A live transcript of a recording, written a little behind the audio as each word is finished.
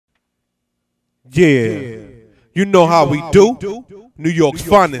Yeah, you know how we do. New York's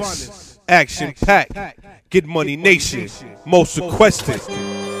finest, action packed, Get Money Nation, most requested,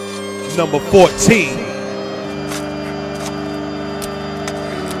 number 14.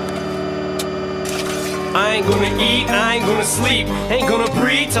 I ain't gonna eat, I ain't gonna sleep, ain't gonna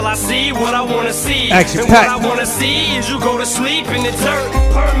breathe till I see what I wanna see. Action and what I wanna see is you go to sleep in the dirt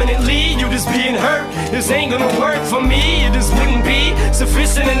permanently, you just being hurt. This ain't gonna work for me, it just wouldn't be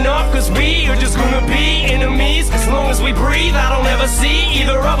sufficient enough, cause we are just gonna be enemies. As long as we breathe, I don't ever see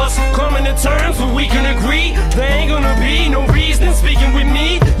either of us coming to terms where we can agree. There ain't gonna be no reason speaking with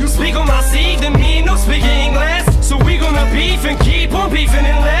me. You speak on my seed, then me no speaking English. So we gonna beef and keep on beefing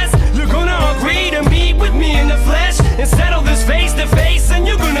unless you're gonna agree to meet with me in the flesh and settle this face to face, and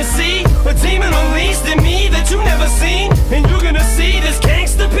you're gonna see a demon unleashed in me that you never seen, and you're gonna see this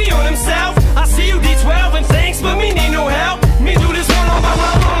gangster pee on himself. I see you D12 and thanks, but me need no help. Me do this one all by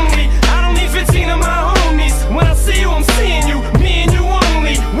my lonely. I don't need 15 of my homies. When I see you, I'm seeing you, me and you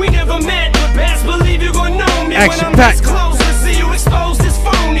only. We never met, but best believe you're gonna know me. Action when I'm packed. this close to see you exposed as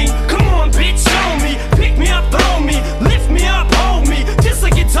phony. Come on, bitch, show me. Pick me up, throw me, lift me up, hold me, just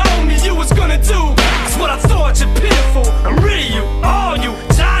like you told me you was gonna do. That's what I thought, you're pitiful. I'm rid of you, all you,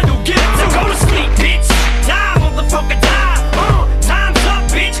 child, you'll get it. So go to sleep, bitch. Die, motherfucker, die. Time's up,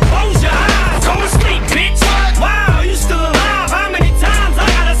 bitch. Close your eyes. Go to sleep, bitch. Wow, you still alive? How many times I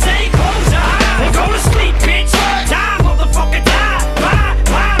gotta say close your eyes? And go to sleep, bitch. Die, motherfucker, die. Bye,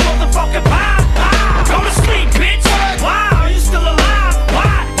 bye, motherfucker, bye, bye. Go to sleep, bitch. Wow, you still alive?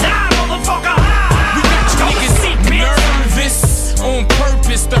 Why? Die, motherfucker, We got you niggas nervous on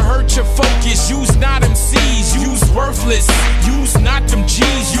purpose to hurt your focus. Use not MCs, use worthless. Use not them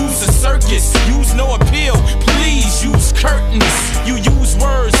G's, use a circus. Use no appeal, please use curtains. You use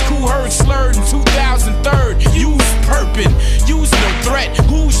words, cool heard slurred in 2003. Use purping, use no threat.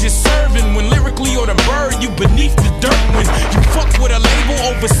 Who's you serving when lyrically or the bird? You beneath the dirt when you fuck with a label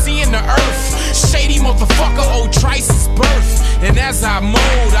overseeing the earth. Shady motherfucker, old Trice's birth. And as I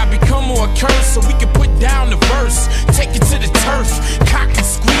mold, I become more cursed so we can put down the verse. Take it to the turf, cock and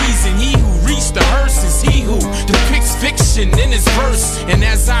squeeze, and he who reached the hearse is he who depicts fiction in his verse. And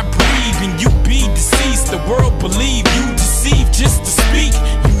as I breathe and you be deceased, the world believe you deceive just to speak.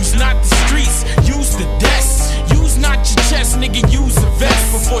 Use not the streets, use the desk. Use not your chest, nigga, use a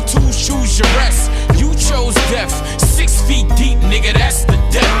vest. Before two choose your rest, you chose death. 6 feet deep, nigga, that's the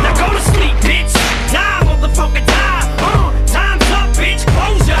death. now go to sleep, bitch. Die, motherfucker, die. Time's up, bitch.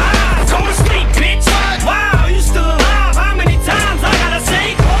 Close your eyes. Go to sleep, bitch. Wow, you still alive? How many times I gotta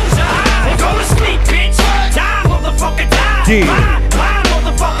say close your eyes? And go to sleep, bitch. Die, motherfucker, die. Yeah. Bye, bye,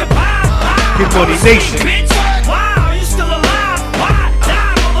 motherfucker, bye, bye. Get Money Go to sleep, Nation. bitch. Wow, you still alive? Why?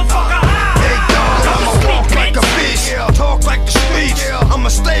 Die, motherfucker, high. Hey dog, I'ma walk like a fish, talk like the streets. I'ma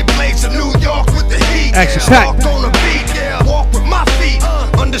stay blazing New York with the heat. Action packed. Stalk on the beat, walk with my feet.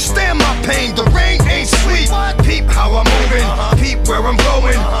 Understand my pain, the rain ain't sweet. Peep how I'm moving, peep where I'm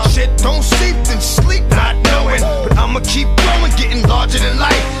going. Shit don't sleep, then sleep not knowing. But I'ma keep growing, getting larger than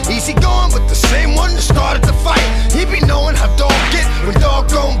life. Easy going with the same one that started the fight. He be knowing how dog get when dog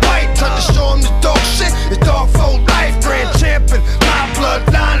gon' bite. Time to show him the dog shit, it's dog for life. Grand champion, my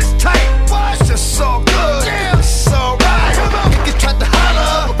bloodline is tight. It's just so good, it's alright. Niggas tried to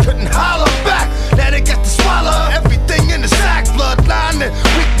holler, but couldn't holler back. Now they got to swallow everything in the sack. Bloodline, and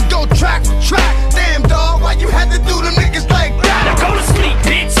we can go track for track. Damn dog, why you had to do them niggas like that? Now go to sleep,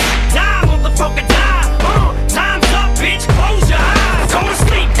 bitch. Die, motherfucker, die. Time's up, bitch. Close your eyes. Go to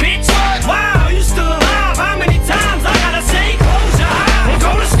sleep, bitch. Wow, you still alive? How many times I gotta say close your eyes? And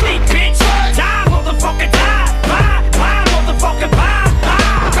go to sleep.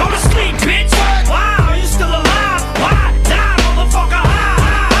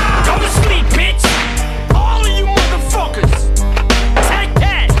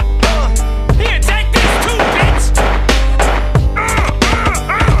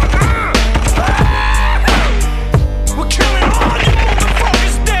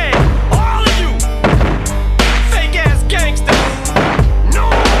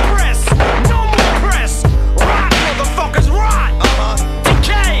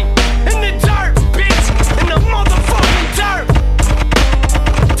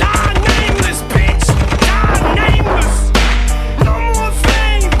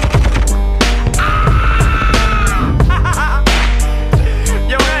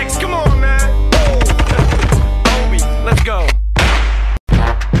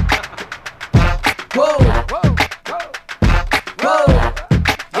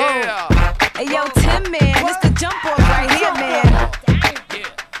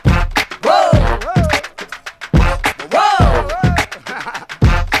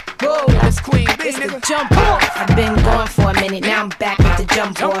 it's the jump off. I've been gone for a minute, now I'm back with the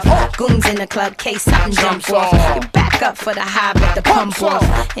jump off. Goons in the club, case something jumps off. You back up for the high, but the pump off.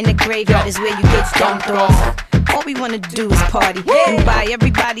 In the graveyard is where you get dumped off. All we wanna do is party and buy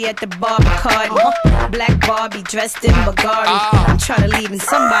everybody at the bar Bacardi. Black Barbie dressed in Bulgari. I'm tryna leave in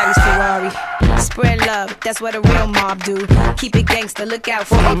somebody's Ferrari. Spread love, that's what a real mob do. Keep it gangster, look out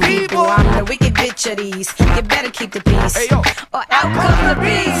for the people. I'm the wicked bitch of these. You better keep the peace, or out come the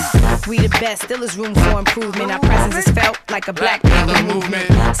beast. We the best, still is room for improvement. Our presence is felt like a black people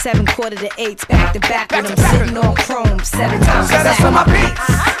movement. 7 quarter to 8s, back to back with them sitting on chrome 7 times a That's on my beats.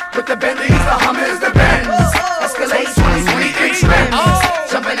 With the Bentleys, the Hummers, the Benz. Escalade 23 trims.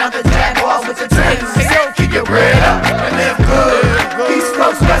 Jumping out the Jaguar with the Timbs. Keep your bread up and live good. East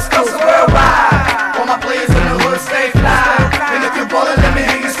Coast, West Coast, worldwide. All my players in the hood stay fly. And if you ballin', let me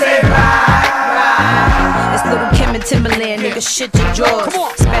hear you say ride. It's Little Kim and Timberland, nigga, shit your jaws.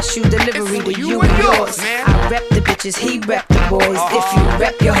 Special delivery to you and yours. I rep the bitches, he rep the boys. If you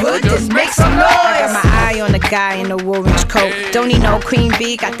rep your hood, just make some noise. I got my eye on the guy in the orange coat. Don't he know Queen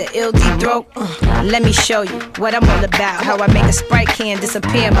B got the ill deep throat? Let me show you what I'm all about. How I make a Sprite can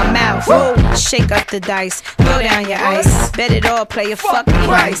disappear in my mouth. Shake up the dice, throw down your ice. Bet it all, play a fucking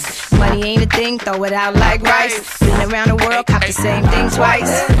price. Money ain't a thing, throw it out like rice. Been around the world, cop the same thing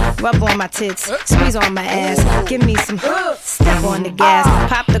twice. Rub on my tits, squeeze on my ass. Give me some, step on the gas.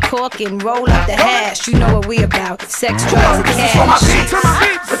 Pop the cork and roll up the hash. You know what we about, sex, drugs, and cash.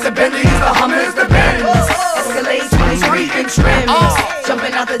 With the Bentleys, the Hummers, the Benz. Escalade 23 in trims.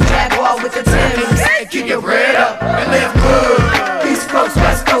 Jumping out the Jaguar with the Timbs. Keep your bread up and live good. East Coast,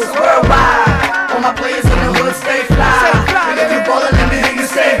 West Coast, worldwide. All my players in the hood stay fly. And if you ballin', let me hear you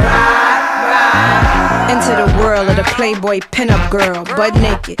say ride. Into the world of the Playboy pinup girl, butt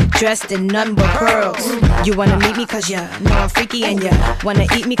naked, dressed in nothing but pearls. You wanna meet me cause ya know I'm freaky, and ya wanna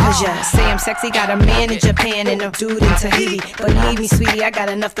eat me cause ya say I'm sexy. Got a man in Japan and a dude in Tahiti. Believe me, sweetie, I got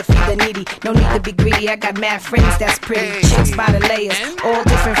enough to feed the needy. No need to be greedy, I got mad friends that's pretty. Chicks by the layers, all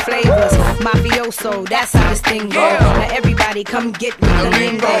different flavors. Mafioso, that's how this thing go. Now everybody come get with the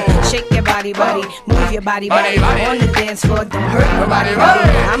lingo. Shake your body, move your body. On the dance floor, don't hurt nobody.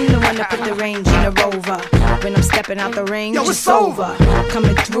 I'm the one that put the range in the Rover. When I'm stepping out the range, it's over.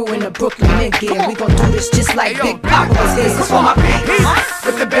 Coming through in the Brooklyn mid-gear. We gon' do this just like Big Papa was here. This is for my beats.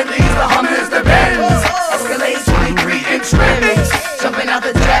 With the Bentleys, the Hummers, the Benz. Escalade 23 in trims. Jumping out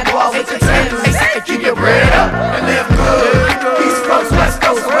the Jaguar with the Timbs. Keep your bread up and live good. East Coast, West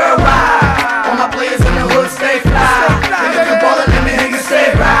Coast, worldwide. All my players in the hood stay fly. And if you ballin', let me hear you say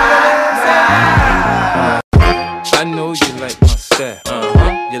ride. I know you like my style.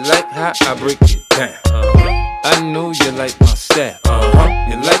 You like how I break it down. I know you like my style.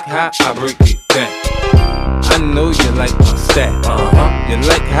 You like how I break it down. I know you like my style. You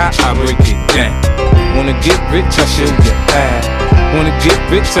like how I break it down. Wanna get rich, I'll show you how. Wanna get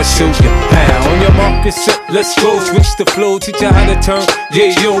rich, I'll show you how. On your mark, get set, let's go. Switch the flow, teach you how to turn.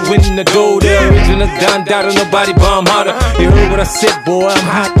 Yeah, yo, win the gold. The original Don Dada, nobody bomb harder. You heard what I said, boy, I'm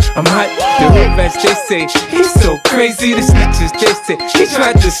hot, I'm hot. The real rats, they say, he's so crazy. The snitches, they say, he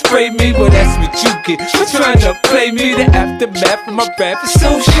tried to spray me. Well, that's what you get for trying to play me. The aftermath of my rap is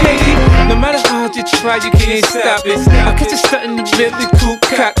so shady. No matter how hard you try, you can't stop it. I catch you stuck in the really cool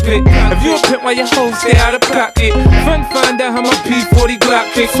cockpit. If you a pimp while your hoes stay out of pocket, fun find out how my P40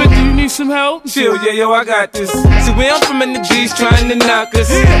 Glock kicks. But do you need some help? Chill, yeah, yo, I got this. See, where I'm from in the D's trying to knock us.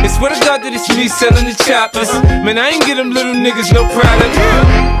 It's swear to God that it's me selling the choppers. Man, I ain't get them little niggas no product.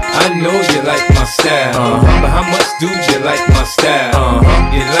 I know you like my style, but how much do you like my style?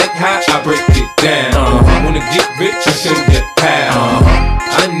 You like how I break it down. Wanna get rich, I'll show you how.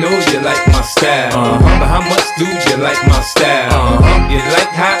 I know you like my style, but how much do you like my style? You like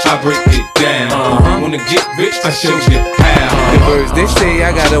how I break it down. Wanna get rich, I'll show you how. The words they say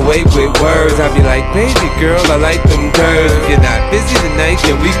I got away with words. I be like, baby girl, I like them curves. If you're not busy tonight,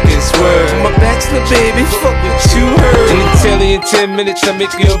 then we can swerve. I'm a bachelor, baby, fuck what you heard. In the telly in 10 minutes, I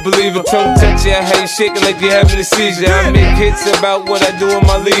make you a believer. Tongue touch you, I have you shaking like you're having a seizure. I make hits about what I do in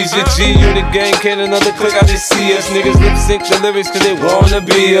my leisure. G-Unit gang, can another click, I just see us. Niggas lip sync the lyrics cause they wanna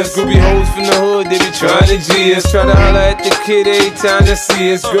be us. Groupie hoes from the hood, they be trying to G us. Try to holler at the kid every time they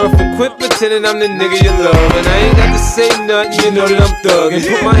see us. Girlfriend, quit pretending I'm the nigga you love. And I ain't got to say nothing, you know that I'm thuggin'.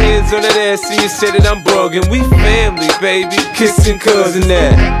 Put my hands on that ass and you say that I'm buggin'. We family, baby, kissing cousin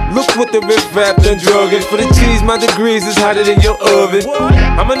that. Look what the riff rap done druggin'. For the cheese, my degrees is hotter than your oven.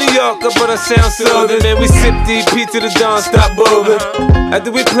 I'm a New Yorker, but I sound southern. And we sip DP to the dawn, stop bubbling.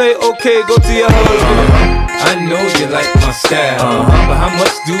 After we play okay, go to your husband. I know you like my style, but how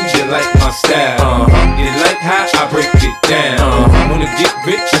much do you like my style? You like how I break it down. Wanna get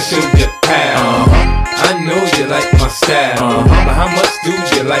rich, I'll show you how. But how much do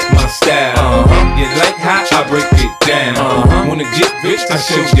you like my style? You like how I break it down? Wanna get rich? I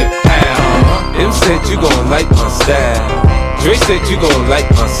show you how. Them said you gon' like my style. Dre said you gon' like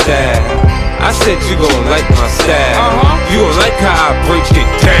my style. I said you gon' like my style. You gon' like how I break it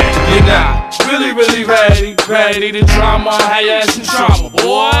down. You're not really ready to drama, have your ass in trauma,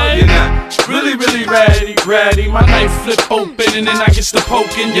 boy. You're not really ready. My knife flip open and then I get to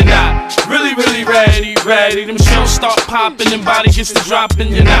poking. You're not really ready. Them shells start popping and body gets to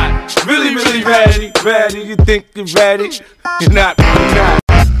dropping. You're not really ready. You think you're ready? You're not. Pump it up.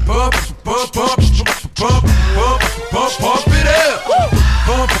 Pump it up.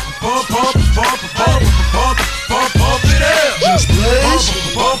 Just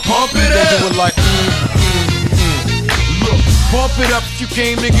pump it up. Do it like Look, pump it up if you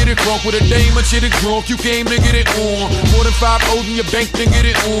came to get it crunk with a dame or shit it drunk. You came to get it on. More than 5 O's in your bank to get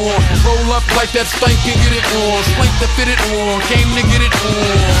it on. Roll up like that stank and get it on. Spank to fit it on. Came to get it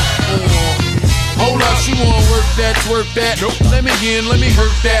on. Hold up, she wanna work that, twerk that. Nope. Let me in, let me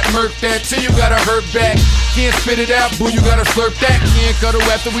hurt that, murk that. Till you gotta hurt back. Can't spit it out, boo, you gotta slurp that. Can't cut her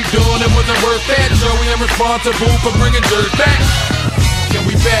after we done, it wasn't worth that. Joey, I'm responsible for bringing dirt back. Can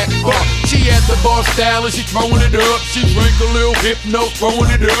we back up? She at the bar style and she throwing it up. She drink a little hypno, throwing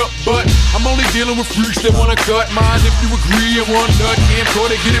it up. But I'm only dealing with freaks that wanna cut mine. If you agree, and one nut can't cut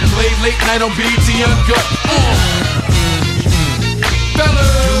it. Get it played late night on BT Uncut.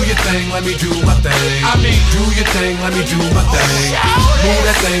 Fellas, do your thing, let me do my thing. I mean, do your thing, let me do my thing. Move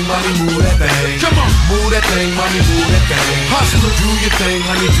that thing, mommy, move that thing. Come on, move that thing, mommy, move that thing. Hustler, do your thing,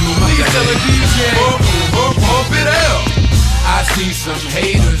 let me do my thing. Please tell a DJ, pump it up. I see some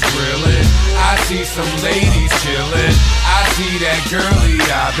haters grilling. I see some ladies chilling. I see that girlie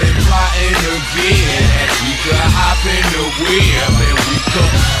I've been plotting to get. And she could hop in the whip and we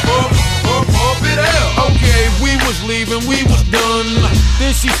could pump it up. Okay, we was leaving, we was done.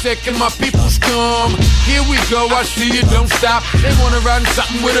 Then she said, can my peoples come? Here we go, I see you, don't stop. They wanna ride in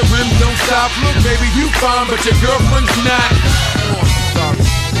something with a rim, don't stop. Look, baby, you fine, but your girlfriend's not.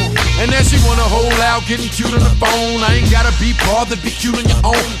 And then she wanna hold out, getting cute on the phone. I ain't gotta be bothered, be cute on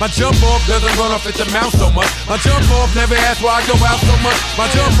your own. My jump off doesn't run off at the mouth so much. My jump off never asks why I go out so much. My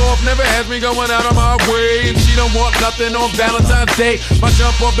jump off never has me going out of my way. And she don't want nothing on Valentine's Day. My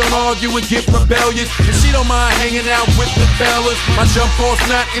jump off don't argue and get rebellious. And she don't mind hanging out with the fellas. My jump off's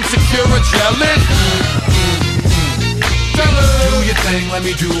not insecure or jealous. Do your thing, let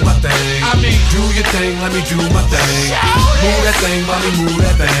me do my thing. I mean, do your thing, let me do my thing. Move that thing, mommy, move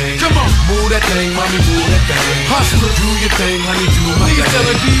that thing. Come on, move that thing, mommy, move that thing. Hustler, do your thing, let me do my thing. Please tell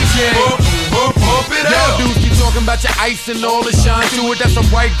a DJ, pump it up. Y'all dudes keep talking about your ice and all the shine to it. That's a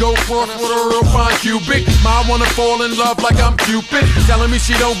white gold cross with a real fine cubic. Ma wanna fall in love like I'm Cupid. Telling me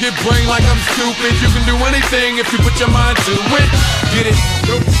she don't get brain like I'm stupid. You can do anything if you put your mind to it. Get it?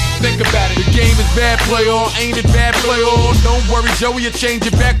 Think about it. The game is bad, play all. Ain't it bad, play all? Don't worry, Joey, you change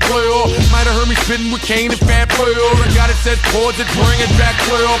it back, play all. Might have heard me spitting with Kane and Fat, play all. I got it set chords that bring it back,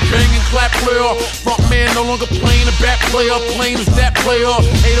 play all. Bang and clap, play all. Front man no longer playing the back, play all. Plain as that, play all.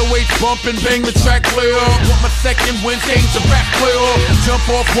 808 bumping, bang the track, play all. Want my second win, change the rap, play all. Jump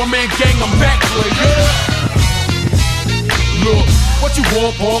off, one man gang, I'm back, play all. Look, what you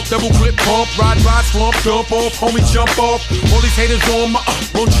want, pump, double clip, pump, ride, slump, dump off, homie, jump off. All these haters on my,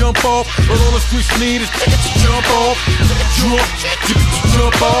 won't jump off. But all the streets need is to jump off.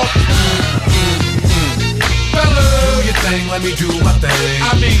 Jump off. Do your thing, let me do my thing.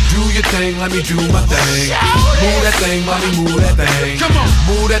 I mean, do your thing, let me do my thing. Move that thing, mommy, move that thing. Come on,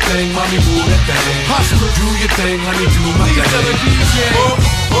 move that thing, mommy, move that thing. Hustler, do your thing, let me do my thing. Please tell a DJ,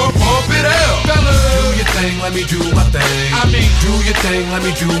 pump it up. Do your thing, let me do my thing. I mean, do your thing, let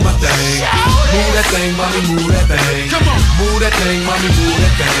me do my thing. Move that thing, mommy, move that thing. Come on, move that thing, mommy, move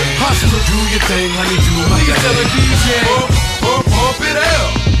that thing. Hustler, do your thing, let me do my thing. Please tell a DJ, pump it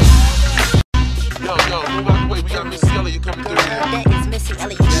up. Yo, move out the way. We got Missy Elliott coming through here. That is Missy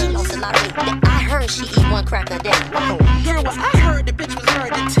Elliott. She lost a lot of weight. I heard she eat one cracker a day. Girl, well, I heard the bitch was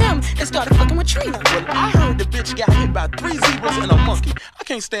married to Tim and started fucking with Trina. Well, I heard the bitch got hit by 3 zebras and a monkey. I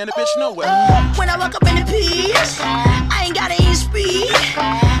can't stand the bitch nowhere. When I walk up in the piece, I ain't gotta eat speed.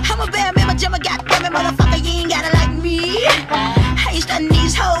 I'm a bad man, my jummer, goddamn it, motherfucker, you ain't gotta like me. I ain't stunning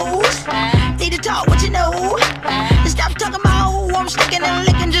these hoes. Need to talk what you know. Stop talking about who I'm sticking and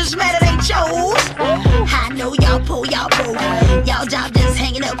licking, just mad it ain't chose. I know y'all pull, y'all broke. Y'all job just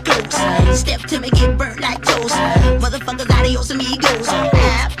hanging up close. Step to me, get burnt like toast. Motherfuckers, adios amigos.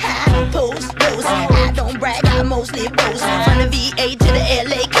 Post, post. I don't brag, I mostly boast. From the VA to the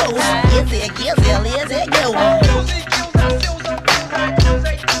LA coast. Is it, go.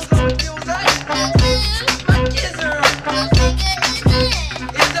 My kids are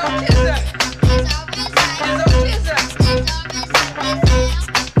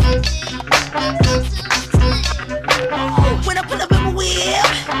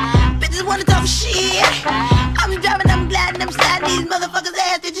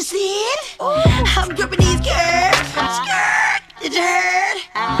bend. I'm gripping these curves. Skirt, did you heard?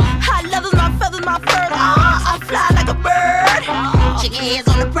 Hot leathers, my feathers, my fur. I fly like a bird. Chicken heads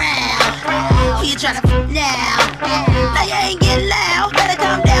on the prowl. Who you tryna now? Now you ain't getting loud. Better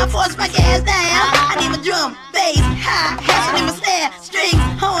come down, force my gas down. I need my drum, bass, hi-hats. I need my snare, strings,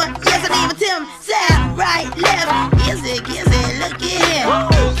 horn. Yes, I need my Tim, sound, right, left. Gizzard, look at here.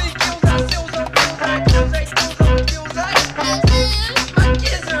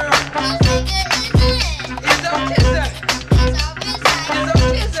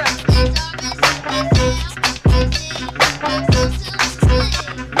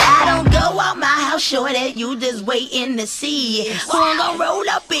 Sure that you just waiting to see who I'm gonna roll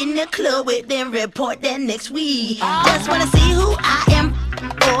up in the club with, then report that next week. Just wanna see who I am,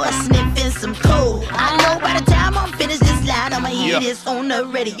 or sniffing some cold. I know by the time I'm finished this line, I'ma hear this on the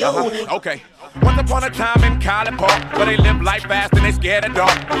radio. Okay. Once upon a time in College Park, where they live life fast and they scared of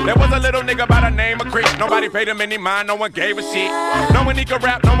dark. There was a little nigga by the name of Creek. Nobody paid him any mind, no one gave a shit. No one he could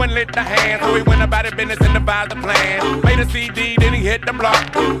rap, no one lit the hand. So he went about his business and devised a plan. Made a CD, then he hit the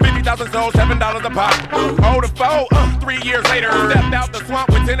block. 50,000 sold, $7 a pop. Oh, the foe, 3 years later, stepped out the swamp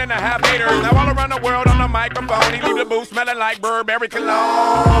with 10.5 haters. Now all around the world on the microphone, he leave the booth smelling like Burberry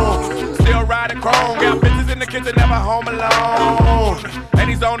cologne. Still riding chrome, got bitches in the kitchen, never home alone. And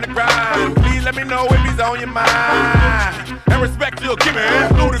he's on the grind. Please let me know if he's on your mind. And respect you'll give me.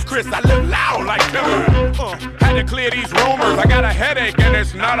 Ludacris, I live loud like timber. Had to clear these rumors. I got a headache and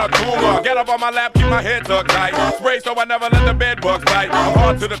it's not a tumor. Get up on my lap, keep my head tucked tight. Spray so I never let the bed bugs bite. I'm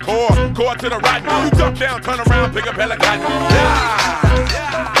hard to the core to the rotten. You jump down, turn around, pick up hella cotton.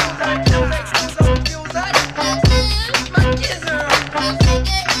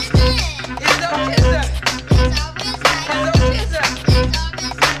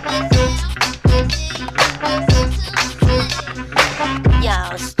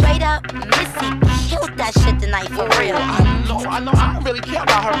 Yo, straight up, Missy killed that shit tonight, for real. I know. I don't really care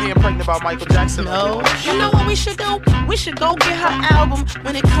about her being pregnant by Michael Jackson. No. You know what we should do? We should go get her album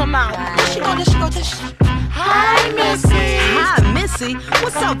when it come out. There she go. Hi, Missy. Hi, Missy.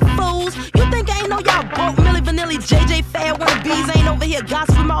 What's up, fools? You think I ain't know y'all broke Milli Vanilli, JJ Fair, wannabes ain't over here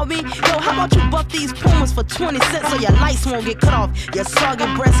gossiping about me? Yo, how about you buff these Pumas for 20 cents so your lights won't get cut off? Your soggy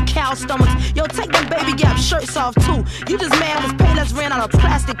breasts, cow stomachs. Yo, take them Baby Gap shirts off too. You just mad cause Payless ran out of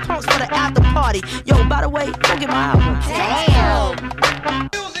plastic pumps for the after party. Yo, by the way, go get my album. Damn.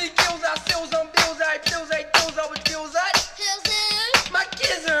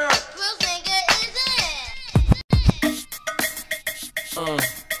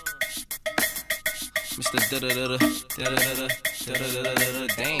 Mr.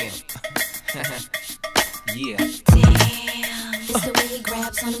 Damn. Yeah. Damn. It's the way he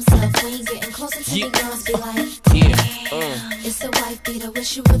grabs on himself when he's getting closer to the girls. Be like, damn. It's the wife beater.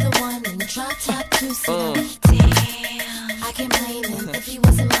 Wish you were the one in the drop top 2-seater. Damn. I can't blame him if he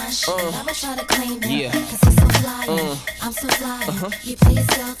wasn't my shit. I would try to claim him. Cause he's so fly. I'm so fly. You play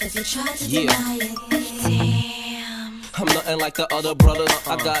yourself if you try to deny it. Damn. I'm nothing like the other brothers.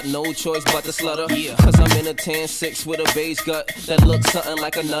 I got no choice but to slutter. Cause I'm in a 10-6 with a beige gut that looks something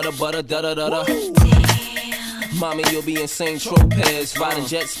like a nutter butter. Da-da-da-da. Mommy, you'll be insane tropez. Riding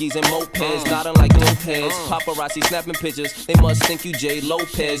jet skis and mopeds. Nodding like Lopez. Paparazzi snapping pictures. They must think you J.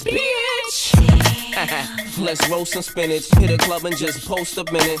 Lopez. Bitch! Let's roast some spinach. Hit a club and just post a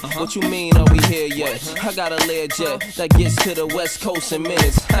minute. What you mean, are we here yet? I got a Learjet that gets to the West Coast in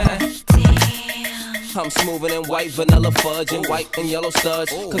minutes. I'm smoothing in white vanilla fudge and white and yellow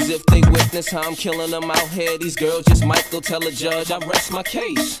studs. Cause if they witness how I'm killing them out here, these girls just might go tell a judge I rest my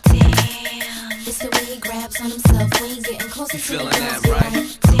case. Damn. It's the way he grabs on himself when he's getting closer to the girls. That, right?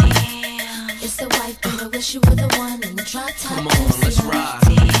 Damn. It's the wife beater. Wish you were the one in the drop top. Come on, let's ride.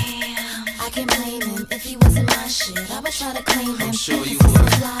 Damn. I can't blame him if he wasn't my shit. I would try to claim him. I'm sure you would.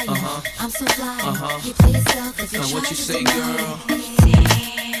 I'm so fly. You play yourself if you try what you to say, deny girl? it.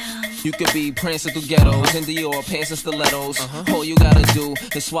 You could be prancing through ghettos in Dior pants and stilettos. All you gotta do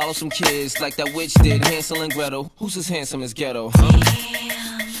is swallow some kids like that witch did Hansel and Gretel. Who's as handsome as Ghetto?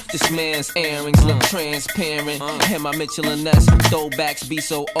 This man's earrings look transparent. And my Mitchell and Ness throwbacks be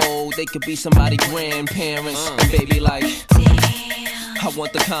so old they could be somebody's grandparents. And baby like, I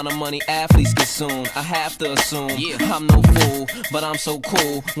want the kind of money athletes consume. I have to assume I'm no fool, but I'm so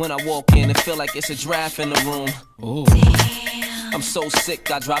cool. When I walk in, it feel like it's a draft in the room. Ooh. I'm so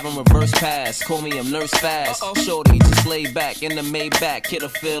sick, I drive in reverse pass. Call me a nurse fast. Shorty, just lay back in the Maybach. It'll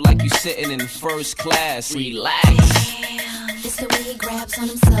feel like you sitting in first class. Relax. It's the way he grabs on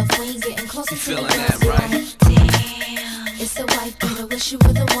himself when he's getting closer to the girls. You feeling that, right? Damn. It's the wife beater. Wish you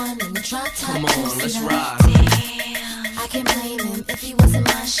were the one in the drop top. Come on, let's ride. Damn. I I can't blame him. If he wasn't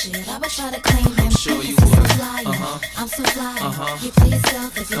my shit, I would try to claim him. I'm sure you would. I'm so fly. You play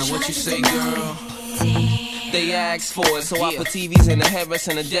yourself if you try What you to say, deny girl? it. They asked for it, so I put TVs in the headrest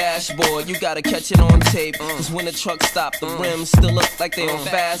and the dashboard. You gotta catch it on tape, cause when the truck stop, the rims still look like they on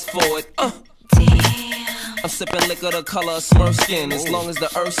fast forward. I'm sipping liquor the color of Smurf skin. As long as the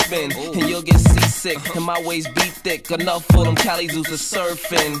earth spin, and you'll get seasick. And my waist be thick, enough for them Cali dudes to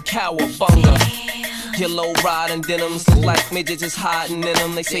surfing. Cowabunga. Your low riding denims look like midgets just hiding in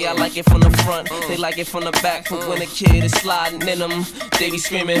them. They say I like it from the front, they like it from the back. But when a kid is sliding in them, they be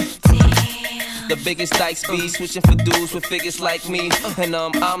screaming. The biggest dykes be switching for dudes with figures like me. And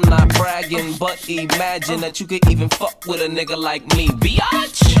I'm not bragging, but imagine that you could even fuck with a nigga like me.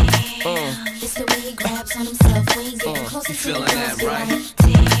 Biatch! It's the way he grabs on himself when he's getting closer You to feeling the that, girls, right? like,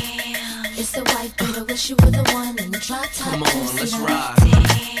 damn. It's the wife beater, wish you were the one in the drop top. Come on, let's ride.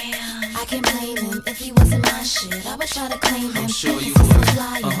 I can't blame him. If he wasn't my shit, I would try to claim him. I'm sure you I'm so would.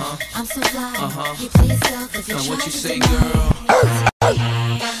 fly. I'm so fly. You play yourself if you try What you to say, deny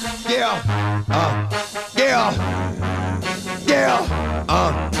girl? Yeah,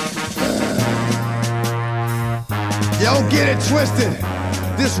 Yo, get it twisted.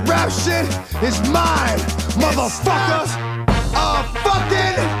 This rap shit is mine, motherfucker. A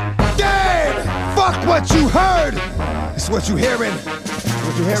fucking game. Fuck what you heard. It's what you hearing.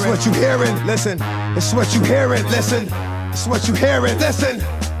 It's what you hearing. Listen. It's what you hearing. Listen. It's what you hearing. Listen.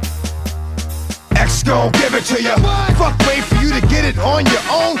 X gon' give it to you. Fuck, wait for you to get it on your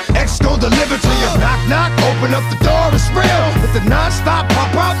own. X gon' deliver to you. Knock, knock, open up the door, it's real. With the non-stop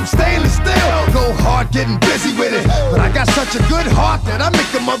pop out from stainless steel. Go hard, getting busy with it. But I got such a good heart that I make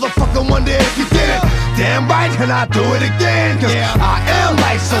the motherfucker wonder if you did it. Damn right, and I do it again. Cause I am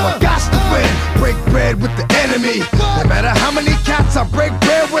light, so I got to win. Break bread with the enemy. No matter how many cats I break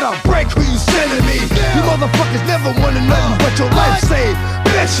bread with, I'll break who you sending me. You motherfuckers never wanted nothing but your life saved.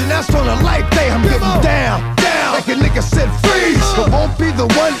 Bitch, and that's on a life day. I'm getting down, like a nigga said freeze. But won't be the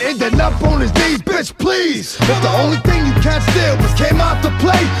one ending up on his knees, bitch, please. If the only thing you can't steal was came out to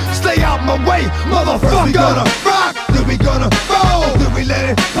play, stay out my way, motherfucker. We gonna rock, then we gonna roll, then we let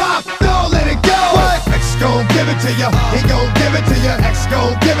it pop, don't let it go. X gon' give it to ya, he gon' give it to ya. X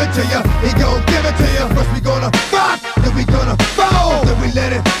gon' give it to ya, he gon' give it to ya. First we gonna rock, then we gonna roll, then we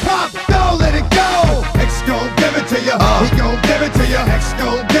let it pop, don't let it go. X gon' give it to ya, he gon' give it to ya. X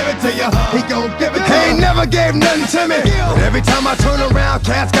gon' give it to ya, he gon' give it to ya. He ain't never gave nothing to me, but every time I turn around,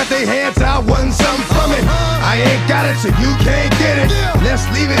 cats got their hands out, wanting something from it. I ain't got it, so you can't get it. Let's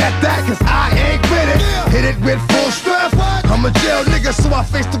leave it at that, cause I ain't with it. Hit it with full strength. I'm a jail nigga, so I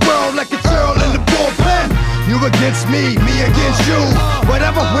face the world like a girl in the bullpen. You against me against you.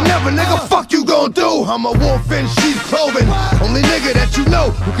 Whatever, whenever, nigga, fuck you gon' do. I'm a wolf in sheep's clothing. Only nigga that you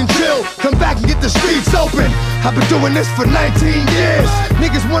know who can chill, come back and get the streets open. I've been doing this for 19 years.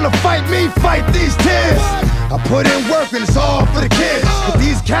 Niggas wanna fight me, fight these tears. I put in work and it's all for the kids. But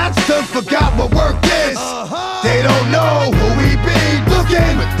these cats done forgot what work is. They don't know who we be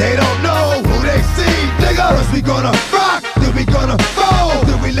looking, but they don't know who they see, nigga. First we gonna rock, then we gonna roll,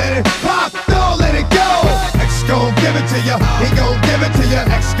 then we let it pop, don't let it go. X gon' give it to ya, he gon' give it to ya.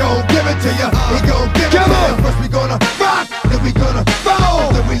 X gon' give it to ya, he gon' give it to ya. First we gonna rock, then we gonna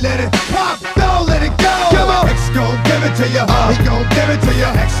roll, then we let it pop, don't let it go. X gon' give it to ya, he gon' give it to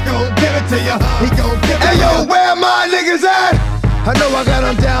ya. X gon' give it to ya, he gon' give it to ya. Hey yo, where my niggas at? I know I got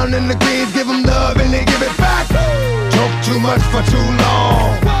them down in the greens, give them love and they give it back. Choke too much for too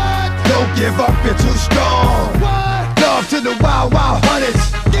long. Don't give up, you're too strong. Love to the wild, wild hunters.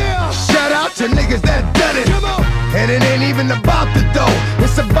 Shout out to niggas that done it. And it ain't even about the dough,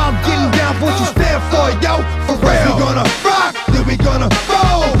 it's about getting down for what you stand for, yo. For real. We gonna rock, then we gonna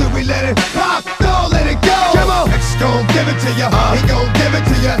roll, then we let it pop, don't let it go. X gon' give it to ya, he gon' give it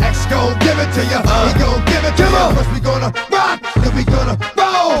to ya. X gon' give it to ya, he gon' give it to ya. First we gonna rock, then we gonna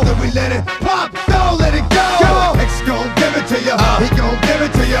roll, then we let it pop, don't let it go. X gon' give it to ya, he gon' give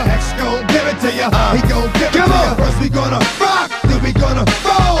it to ya. X gon' give it to ya, he gon' give it to ya. First we gonna rock, then we gonna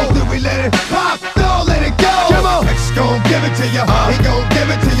roll, then we let it pop, don't let it go. X gon' give it to ya, he gon' give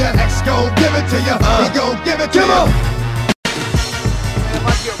it to ya. X gon' give it to ya, he gon' give it to ya. If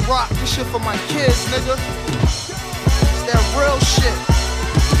I get rocked, this shit for my kids, nigga. It's that real shit.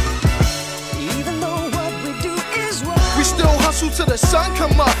 Even though what we do is wrong, we still hustle till the sun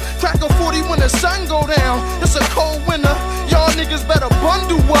come up. Crack a 40 when the sun go down. It's a cold winter, y'all niggas better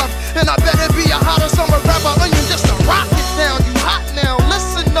bundle up. And I better be a hotter summer rapper onion just to rock it down. You hot now,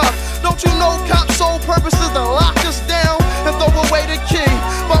 listen up. Don't you know cops' sole purpose is to lock us down and throw away the key?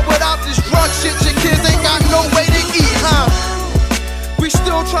 But without this drug shit, your kids ain't got no way to eat, huh? We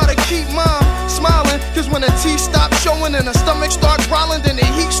still try to keep mom smiling, cause when the teeth stop showing and the stomach start growling, then the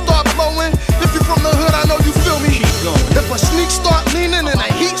heat start blowing. If you from the hood, I know you feel me. If a sneak start leaning and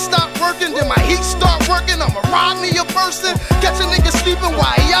the heat stop working, then my heat start working. I'ma rob me a person, catch a nigga sleeping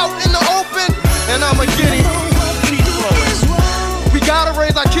while he out in the open, and I'ma get him. We gotta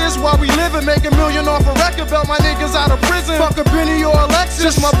raise our kids while we living, make $1 million off a record, belt my niggas out of prison. Fuck a Benny or a Lexus,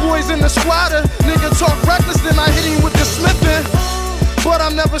 just my boys in the squatter. Nigga talk reckless, then I hit him with the slipping. But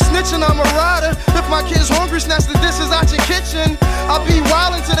I'm never snitching, I'm a rider. If my kid's hungry, snatch the dishes out your kitchen. I'll be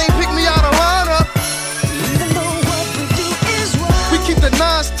wildin' till they pick me out of lineup. We keep the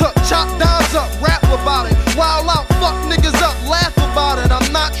nines tucked, chop dimes up, rap about it. Wild out, fuck niggas up, laugh about it.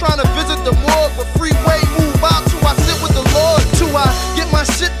 I'm not trying to visit the morgue, but freeway move out till I sit with the Lord. Till I get my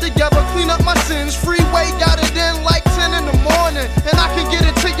shit together, clean up my sins. Freeway got it in like 10 in the morning, and I can get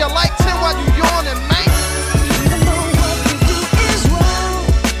it to you like 10 while you yawning, man.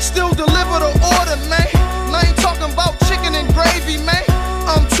 Still deliver the order, man. And I ain't talking about chicken and gravy, man.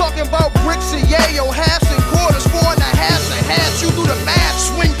 I'm talking about bricks and yayo, halves and quarters, 4 and a halves and halves. You do the math,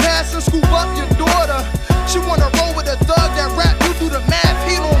 swing past and scoop up your daughter. She wanna roll with a thug that rap, you do the math.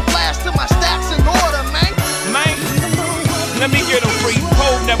 Heat on blast till my stacks in order, man. Man, let me get a free.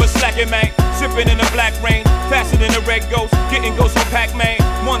 Hold never slacking, man. Sipping in the black rain, faster than a red ghost. Getting ghosts from Pac-Man.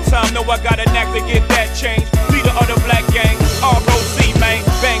 One time, know I got a knack to get that change. Leader of the black gang, ROC, man.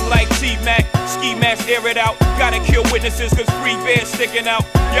 Bang like T-Mac, ski mask, air it out. Gotta kill witnesses, cause free bears sticking out.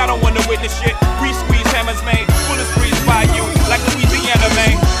 Y'all don't wanna witness shit. We squeeze hammers, man. Bullets freeze by you, like Louisiana,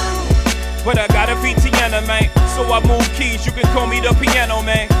 man. But I got a Vitiana, man. So I move keys, you can call me the piano,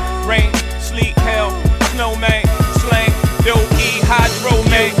 man. Rain, sleet, hell, snow, man. Slang, O.E, hydro,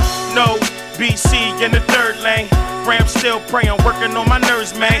 man. No, BC in the third lane. Ram still praying, working on my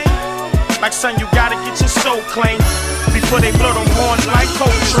nerves, man. Like son, you gotta get your soul clean before they blow them horns like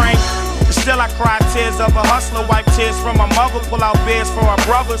Coltrane. And still I cry tears of a hustler, wipe tears from my mother, pull out beds for our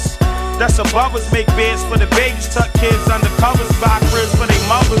brothers. That's above us, make beds for the babies, tuck kids under covers, buy cribs for their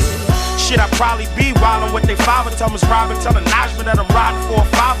mothers. Shit, I probably be wildin' with they father. Thomas Robin telling Najma that I'm riding for a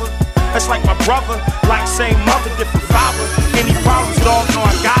father. That's like my brother, like same mother, different father. Any problems, dog, know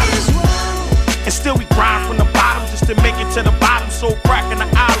I got it. And still we grind from the bottom just to make it to the bottom. So crack in the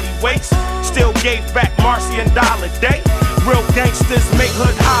alleyways. Still gave back Marcy and Dollar Day. Real gangsters make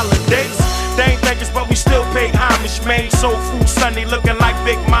hood holidays. They ain't think it's but we still pay homage, man. Soul Food Sunday looking like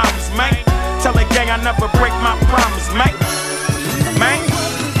Big Mamas, man. Tell the gang I never break my promise, man. Man.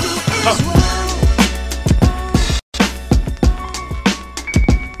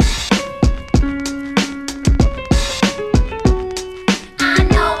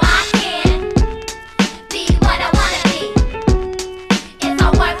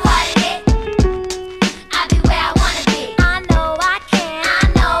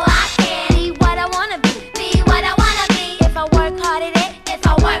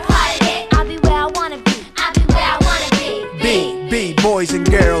 Boys and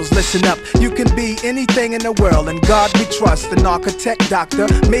girls, listen up. You can be anything in the world, and God we trust. An architect, doctor,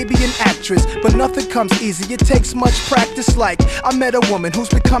 maybe an actress, but nothing comes easy. It takes much practice. Like I met a woman who's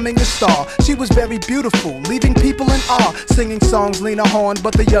becoming a star. She was very beautiful, leaving people in awe. Singing songs, Lena Horne,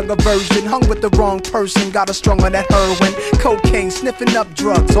 but the younger version. Hung with the wrong person, got her strung on that heroin, cocaine, sniffing up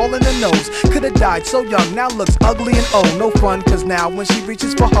drugs, all in the nose. Could've died so young, now looks ugly and old. No fun, cause now when she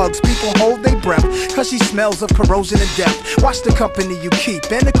reaches for hugs, people hold their breath, cause she smells of corrosion and death. Watch the company you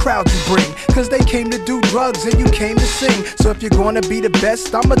keep and the crowd you bring, cause they came to do drugs and you came to sing. So if you're gonna be the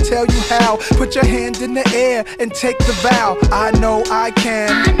best, I'ma tell you how. Put your hand in the air and take the vow. I know I can,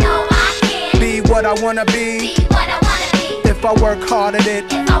 be what I wanna be. If I work hard at it,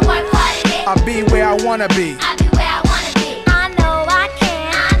 I'll be where I wanna be. I know I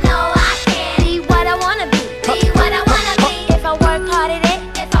can, be what I wanna be. If I work hard at it,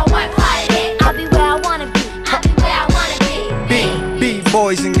 I'll be where I wanna be.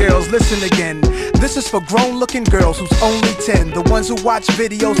 Boys and girls, listen again. This is for grown-looking girls who's only 10. The ones who watch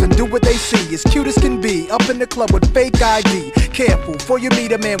videos and do what they see. As cute as can be, up in the club with fake ID. Careful, before you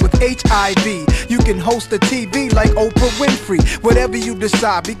meet a man with HIV. You can host a TV like Oprah Winfrey. Whatever you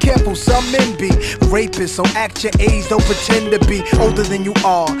decide, be careful, some men be rapists. So act your age, don't pretend to be older than you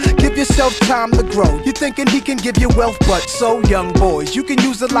are. Give yourself time to grow. You're thinking he can give you wealth, but so young boys, you can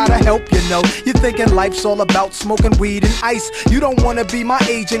use a lot of help, you know. You're thinking life's all about smoking weed and ice. You don't wanna be my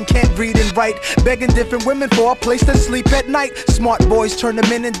age and can't read and write, begging different women for a place to sleep at night. Smart boys turn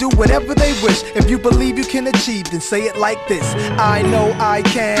them in and do whatever they wish. If you believe you can achieve, then say it like this. I know I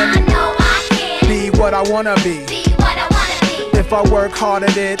can, be what I wanna be. If I work hard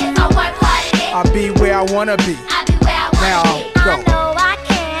at it, I'll be where I wanna be. Now go. I know I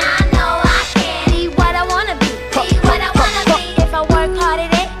can, be what I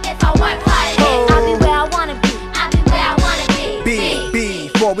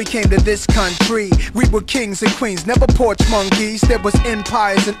this country. We were kings and queens, never porch monkeys. There was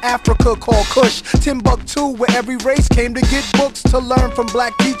empires in Africa called Kush, Timbuktu, where every race came to get books to learn from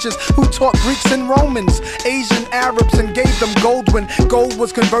black teachers who taught Greeks and Romans, Asian Arabs, and gave them gold. When gold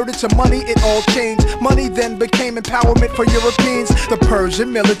was converted to money, it all changed. Money then became empowerment for Europeans. The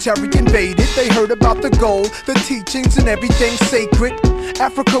Persian military invaded. They heard about the gold, the teachings, and everything sacred.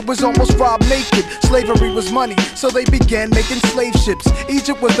 Africa was almost robbed naked. Slavery was money, so they began making slave ships.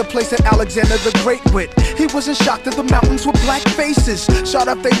 Egypt was the place that Alexander the Great went. He wasn't shocked that the mountains were black faces, shot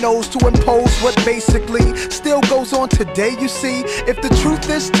up their nose to impose what basically still goes on today. You see, if the truth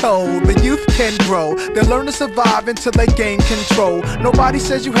is told, the youth can grow. They'll learn to survive until they gain control. Nobody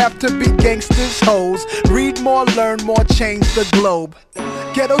says you have to be gangsters, hoes. Read more, learn more, change the globe.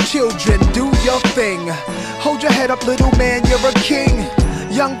 Ghetto children, do your thing. Hold your head up, little man, you're a king.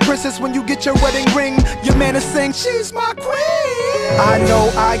 Young princess, when you get your wedding ring, your man is saying, she's my queen. I know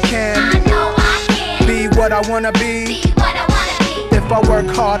I can. I know I can. Be what I wanna be. Be what I wanna be. If I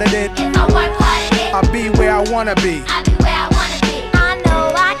work hard at it. If I work hard at it. I'll be where I wanna be. I'll be where I wanna be. I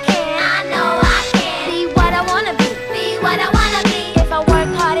know I can. I know I can. Be what I wanna be. Be what I wanna be. If I work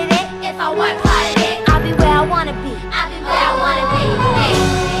hard at it. If I work hard at it. I'll be where I wanna be. I'll be where I wanna be.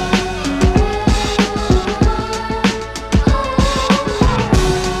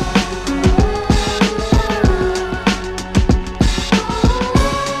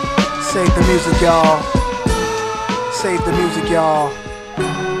 Save the music, y'all. Save the music, y'all.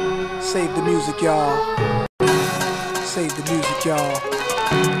 Save the music, y'all. Save the music, y'all.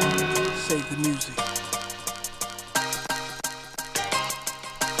 Save the music.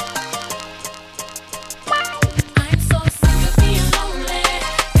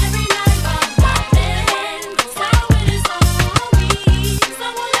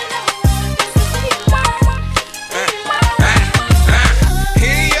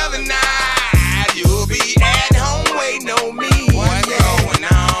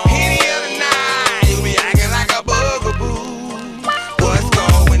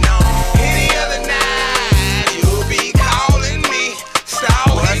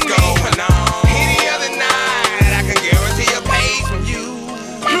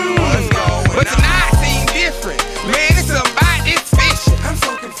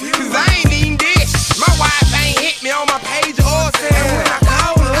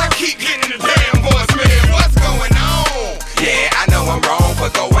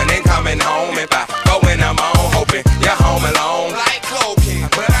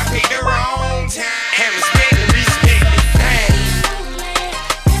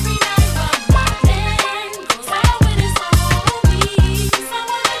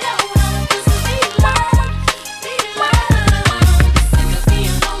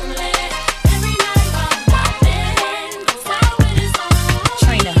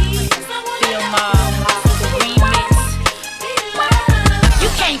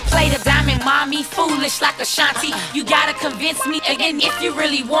 You gotta convince me again if you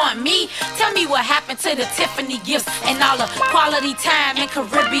really want me. Tell me what happened to the Tiffany gifts and all the quality time and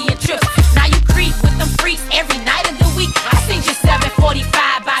Caribbean trips. Now you creep with them freaks every night of the week. I seen you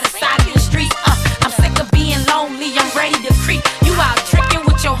 745 by the side of the street. I'm sick of being lonely, I'm ready to creep. You out tricking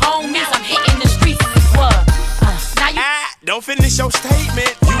with your homies, I'm hitting the streets. What? Now you don't finish your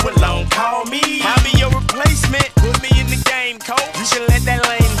statement. You alone, call me. I'll be your replacement. Put me in the game, coach. You should let that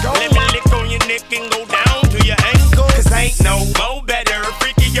lane go. Let me lick on your neck and go down to your ankle. Cause ain't no more better,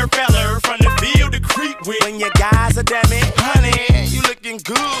 freakier fella from the field to creep with. When your guys are damn it, honey, you looking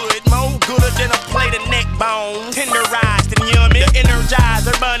good. More gooder than a plate of neck bones. Tenderized and yummy, the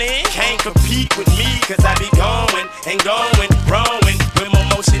Energizer bunny. Can't compete with me cause I be going and going, growing. With more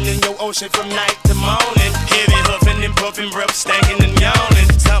motion in your ocean from night to morning. Heavy huffing and puffing, breath stankin' and yawning.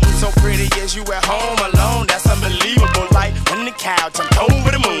 Something so pretty as you at home alone. That's unbelievable, like when the cow jumped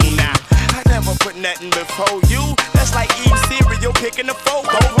over the moon now. I never put nothing before you. That's like eating cereal, picking a fork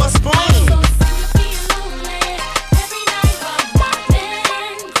over a spoon.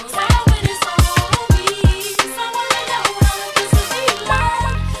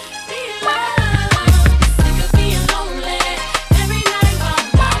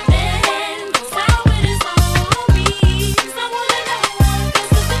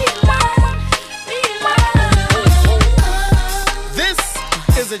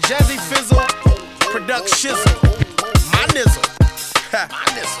 A Jazzy Fizzle production. My nizzle. My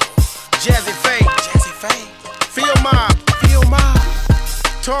nizzle. Jazzy Faye. Jazzy Faye. Feel Mob. Feel Mob.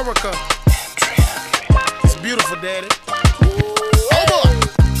 Torica. It's beautiful, daddy. Oh boy.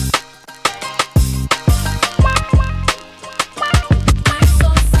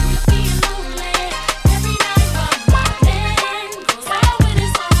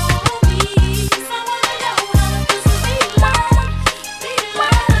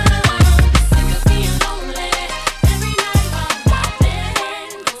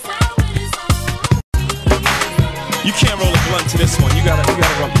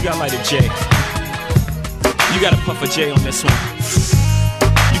 Puff a J on this one.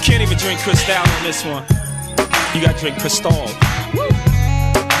 You can't even drink Cristal on this one. You gotta drink Cristal.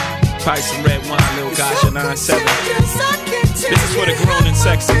 Probably some red wine, little Gaja 9-7. This is for the grown and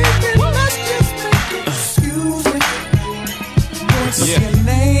sexy. Yeah.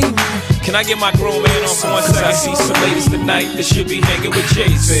 Can I get my grown man on for 1 second? I see some ladies tonight that should be hanging with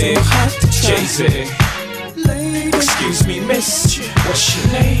Jay-Z. Jay-Z. Excuse me, miss, what's your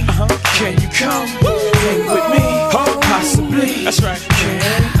name? Can you come hang with me? Possibly. That's right.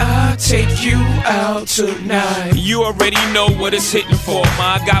 Can I take you out tonight? You already know what it's hitting for,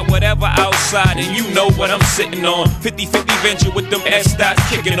 ma. I got whatever outside and you know what I'm sitting on. 50-50 venture with them S-dots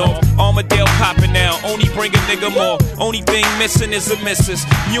kicking off. Armadale popping now, only bring a nigga more. Only thing missing is a missus.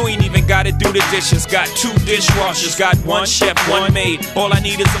 You ain't even gotta do the dishes. Got 2 dishwashers, got 1 chef, 1 maid. All I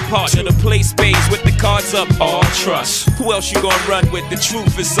need is a partner to play spades with the cards up. All trust. Who else you gonna run with? The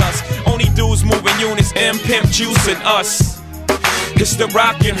truth is us. Only dudes moving units, M Pimp Juice and us. It's the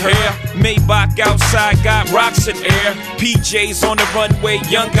rockin' hair. Maybach outside got rocks in air. PJs on the runway,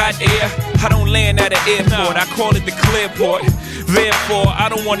 young got air. I don't land at an airport, I call it the clearport. Therefore, I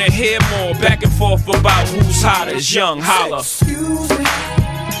don't wanna hear more back and forth about who's hotter. Young holla. Excuse me.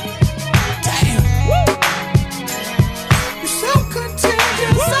 Damn. Woo. You're so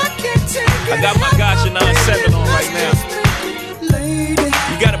contagious, I can't take it. I got my Gaja 9-7 on right now.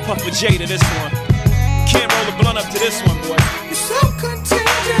 You gotta puff a J to this one. Can't roll the blunt up to this one, boy. You're so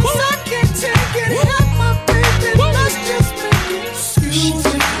contagious, I can't take it. Help my baby, let's just make it. Excuse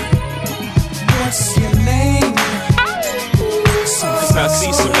me, what's your name? Cause I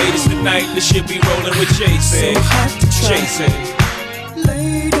see some ladies tonight that should be rolling with Jay-Z. Jay-Z.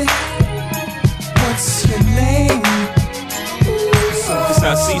 Lady, what's your name? Cause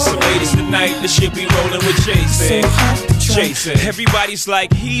I see some ladies tonight that should be rolling with Jay-Z. Jay-Z. Everybody's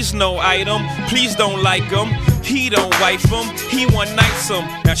like, he's no item. Please don't like him. He don't wife him. He one nights him.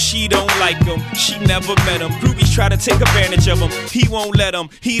 Now she don't like him. She never met him. Groupies try to take advantage of him. He won't let him.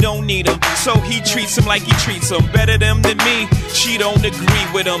 He don't need him. So he treats him like he treats him. Better them than me. She don't agree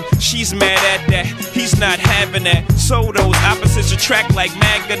with him. She's mad at that. He's not having that. So those opposites attract like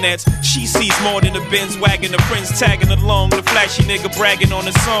magnets. She sees more than a Benz wagon. The friends tagging along. The flashy nigga bragging on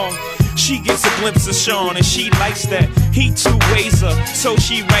the song. She gets a glimpse of Sean and she likes that. He two-ways her, so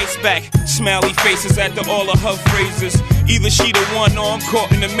she writes back. Smiley faces after all of her phrases. Either she the one or I'm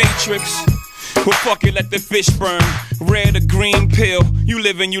caught in the matrix. Well, fuck it, let the fish burn. Red or green pill, you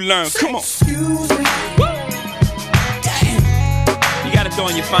live and you learn. Come on. Excuse me. Damn. You gotta throw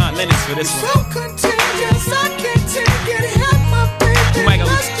in your fine linens for this one. So contagious, I can't take it. Help my baby.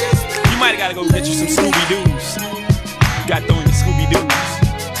 You might gotta go get you some Scooby-Doos. You gotta throw in your Scooby-Doos.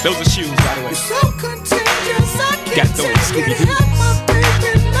 Those are shoes, by the way. So contagious, I can't got throw in your Scooby-Doos. Help my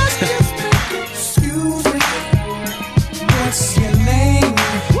baby, let's just make it. Excuse me, what's your name?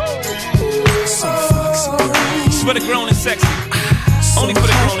 So foxy girl. It's for the grown and sexy. Only for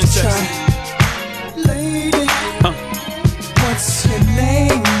the grown and sexy. Lady, what's your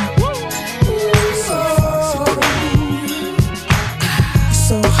name? So foxy girl.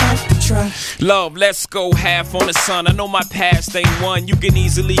 So hot to try. Love, let's go half on the sun. I know my past ain't one you can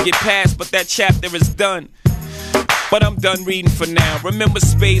easily get past, but that chapter is done. But I'm done reading for now. Remember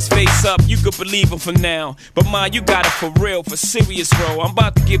spades face up, you could believe them for now. But ma, you got it for real, for serious, bro. I'm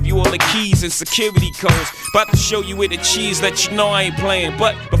about to give you all the keys and security codes. About to show you where the cheese, let you know I ain't playing.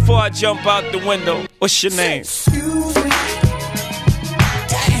 But before I jump out the window, what's your name? Excuse me.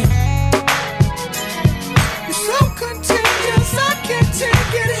 Damn. You're so contagious, I can't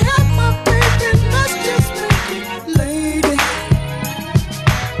take it. Help my baby, let's just make it. Lady,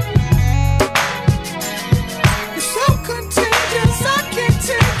 you're so contagious, I can't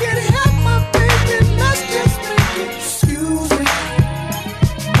take it. Help my baby, let's just make it. Excuse me,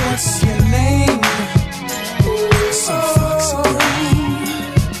 what's your name? So foxy girl,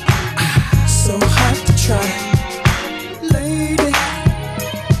 so hot to try. Lady,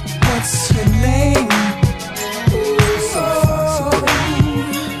 what's your name? So foxy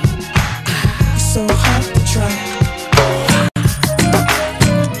girl, so hot to try.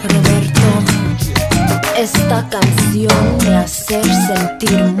 Roberto, esta canción me hace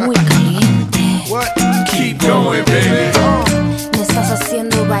sentir muy caliente. Keep going, baby. Me estás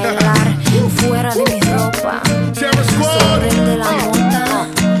haciendo bailar fuera de mi ropa. Sorprende la nota.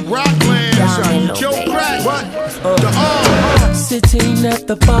 Dámelo, baby. Sitting at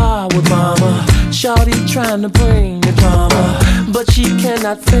the bar with mama, shawty trying to bring the drama, but she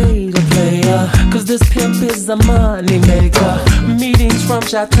cannot fade a player, cause this pimp is a money maker. Meetings from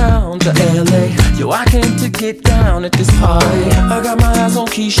Chi-Town to LA, yo, I came to get down at this party. I got my eyes on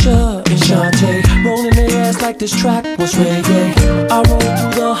Keisha and Shantae, rolling their ass like this track was reggae. I roll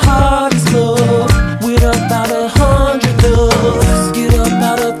through the hardest love with about 100 loves, get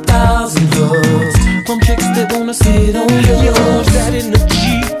about 1,000 hugs from chicks that wanna sit on the yo, who's that in the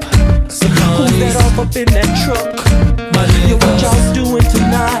Jeep? Who's that off up in that truck? Yo, what y'all doing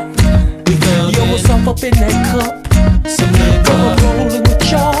tonight? Yo, what's off up in that cup? I'm rolling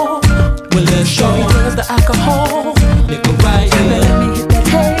with y'all. Well, let's show me where's the alcohol. Nigga, right here. Let me hit that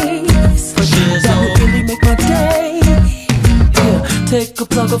haze. That would really make my day. Yeah, take a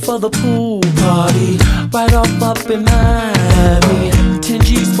plugger for the pool party. Right off up in Miami. 10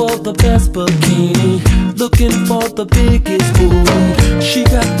 G's for the best bikini. Looking for the biggest booty. She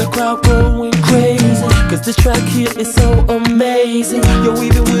got the crowd going crazy, cause this track here is so amazing. Yo,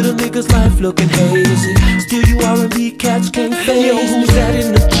 even with a nigga's life looking hazy, still you R&B cats can't phase. Yo, who's that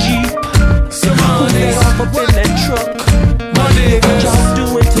in the Jeep? Who's that off up in that truck? What y'all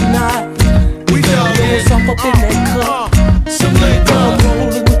doing tonight? Yo, it's off up in that cup. I'm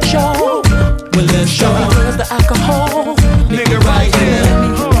rolling with y'all. Well, let's show me where's the alcohol. Nigga, right here.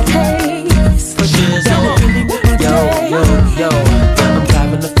 Yo, I'm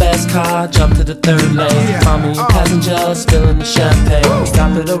driving a fast car, jump to the third lane. Mommy and passengers spilling the champagne.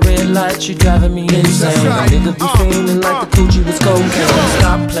 Stop at a red light, you driving me insane. A nigga be feeling like the coochie was cocaine.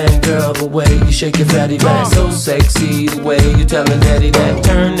 Stop playing, girl, the way you shake your fatty back. So sexy, the way you telling daddy that.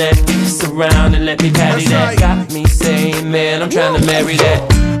 Turn that piece around and let me patty that. Got me saying, man, I'm trying to marry that.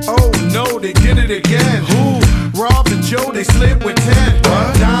 Oh no, they did it again. Who? Rob and Joe, they slid with 10.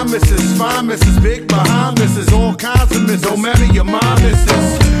 Dime misses, fine misses, big behind misses, all kinds of misses. Don't matter your mom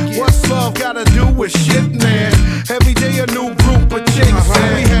misses. What's love gotta do with shit, man? Every day a new group of chicks.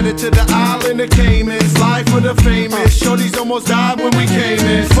 We headed to the island of Caymans, life for the famous. Shorties almost died when we came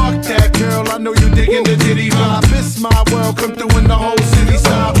in. Fuck that girl, I know you digging the ditty vibe. This my world, come through in the whole city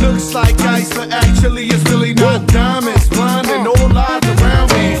side. Looks like ice, but actually it's really not diamonds. Blinding all lies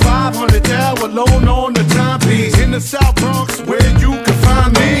around me. 500 down alone on the timepiece. In the South Bronx, where you can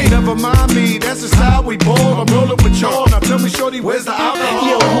find me. Never mind me, that's just how we ball. I'm rolling with y'all. Now tell me, shorty, where's the alcohol?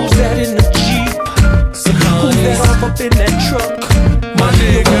 Yo, who's that in the Jeep? Who's that off up in that truck? My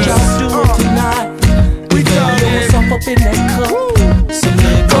nigga, what y'all doing tonight? Yo, what's off up in that cup?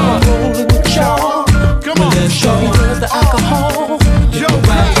 I'm rolling with y'all. Come on, let's show me where's the alcohol. Yo,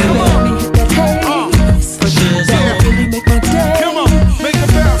 right here, let me hit that haze. That would really make my day. Come on, make a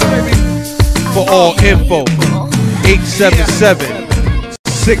bounce, baby. For all info,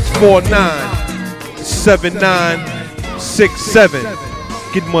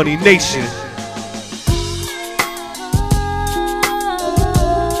 877-649-7967. Get Money Nation.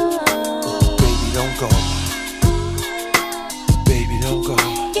 Baby, don't go. Baby, don't go.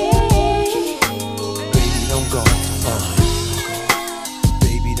 Baby, don't go.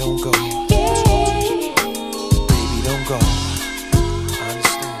 Baby, don't go. Baby, don't go. I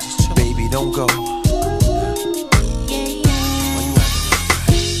understand. Just chill. Baby, don't go.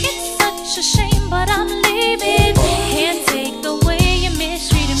 It's such a shame, but I'm leaving. Can't take the way you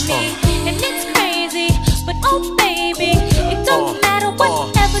mistreated me. And it's crazy, but oh baby, it don't matter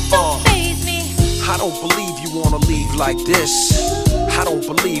whatever, don't faze me. I don't believe you wanna leave like this. I don't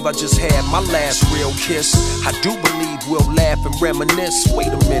believe I just had my last real kiss. I do believe we'll laugh and reminisce. Wait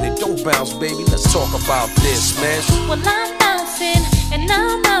a minute, don't bounce, baby, let's talk about this, man. Well, I'm bouncing and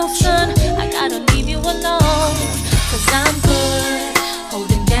I'm out, son. I gotta leave you alone, cause I'm good,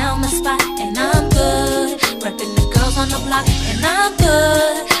 holding down the spot, and I'm good, repping the girls on the block, and I'm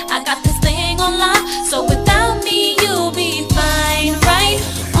good. I got this thing on lock, so without me you'll be fine, right?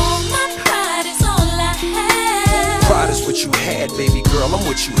 All my pride is all I have. Pride is what you had, baby girl, I'm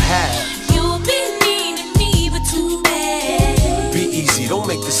what you have. You'll be needing me, but too bad. Be easy, don't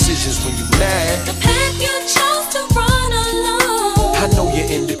make decisions when you mad. The path you chose to run alone. I know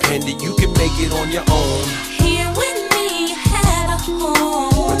you're independent, you can make it on your own. Here with me, you had a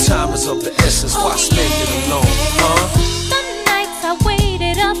home. But time is of the essence, why spend it alone, huh? The nights I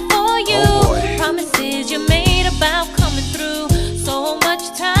waited up for you, promises you made about coming through. So much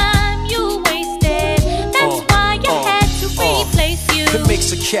time you wasted, that's why you had to replace you. It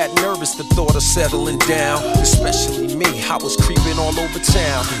makes a cat nervous, the thought of settling down. Especially me, I was creeping all over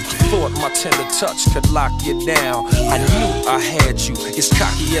town. Thought my tender touch could lock you down. I knew I had you, it's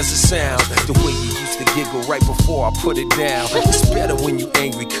cocky as it sounds. The way you used to giggle right before I put it down. It's better when you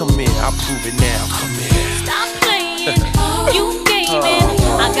angry, come in, I'll prove it now. Come in. Stop playing, you gaming.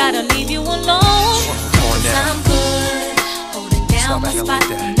 I gotta leave you alone, cause I'm good, down my spot,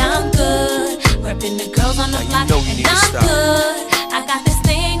 and I'm good. Reppin' the girls on the block, and I'm good. I got this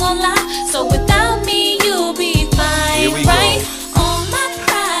thing on lock, so without me you'll be fine, right? All my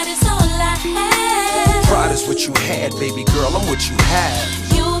pride is all I have. Pride is what you had, baby girl, I'm what you have.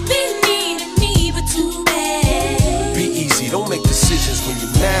 You'll be needing me, but too bad. Be easy, don't make decisions when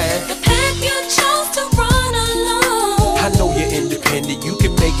you're mad. The path you chose to run alone. I know you're independent, you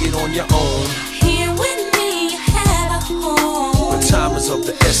can make it on your own. Here with me, you had a home. But time is of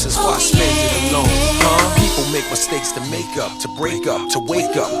the essence, why spend it alone? People make mistakes to make up, to break up, to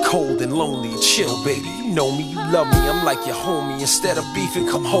wake up cold and lonely and chill, baby. You know me, you love me, I'm like your homie. Instead of beefing,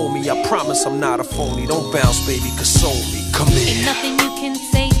 come home me. I promise I'm not a phony. Don't bounce, baby, console me. Come in. Ain't nothing you can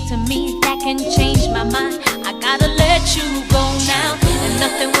say to me that can change my mind. I gotta let you go now, and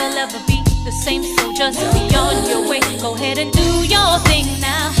nothing will ever be the same. So just be on your way. Go ahead and do your thing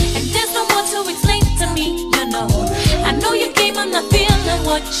now. And there's no more to explain to me, you know. I know your game, I'm not feeling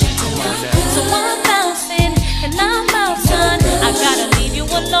what you do. So I'm bouncing and I'm out, son. I gotta leave you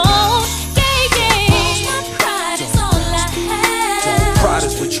alone. Yeah, yeah. My pride is all I have. Pride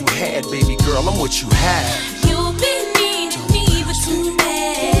is what you had, baby girl, I'm what you have. You'll be needing me, but too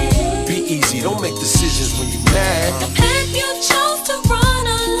bad. Be easy, don't make decisions when you're mad. The path you chose to run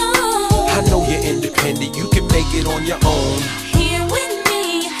alone. I know you're independent, you can make it on your own. Here with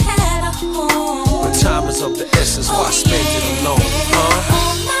me, you had a home. But time is of the essence, why spend it alone?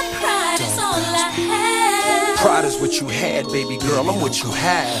 All my pride is all I have. Pride is what you had, baby girl, I'm what you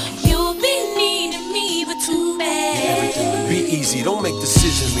have. You'll be needing me, but too bad. Be easy, don't make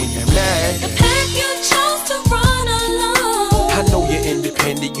decisions when you're mad. The path you chose to run alone. I know you're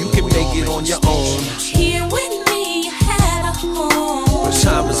independent, you can make it on your own. Here with me, you had a home. But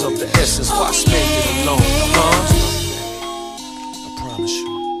time is of the essence, why spend it alone? I promise you. You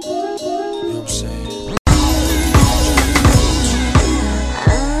know what I'm saying?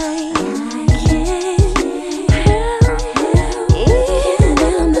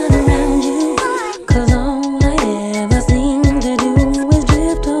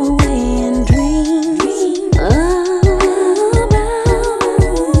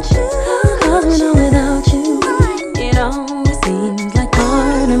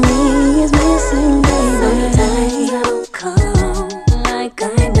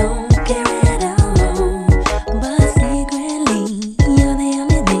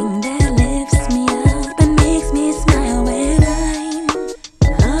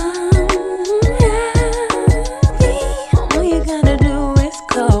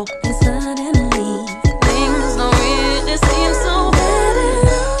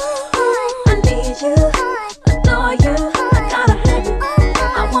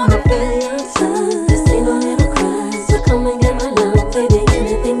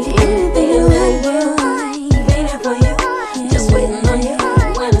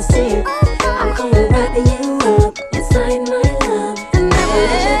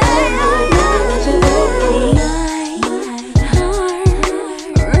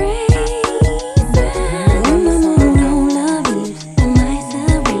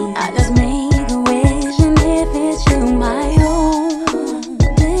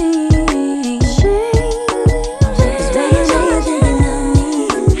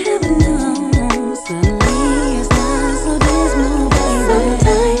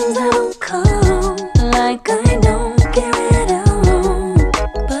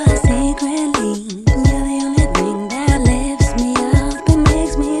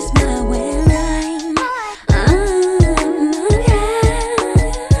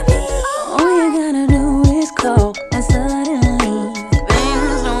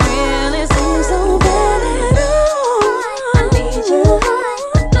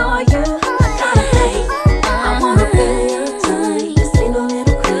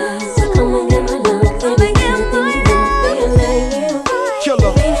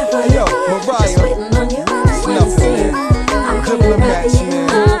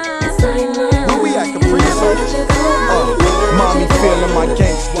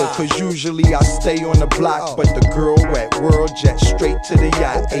 Cause usually I stay on the block, but the girl wet, world jet straight to the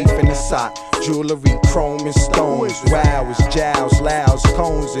yacht, eighth in the sock, jewelry, chrome and stones, wows, jowls, lows,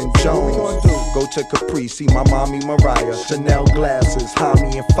 cones and jones. Go to Capri, see my mommy Mariah, Chanel glasses,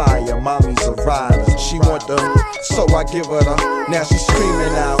 homie and fire, mommy's a rider. She want the, so I give her the, now she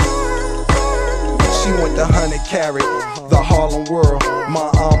screaming out. She want the 100 carat, the Harlem world. My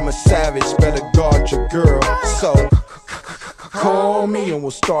arm a savage, better guard your girl. So call me and we'll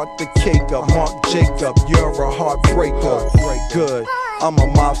start the cake up. Mark Jacob, you're a heartbreaker. Good, I'm a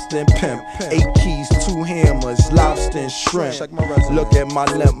mobster and pimp. 8 keys, 2 hammers, lobster and shrimp. Look at my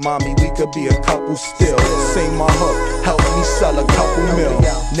limp, mommy, we could be a couple still. Sing my hook, help me sell a couple mil.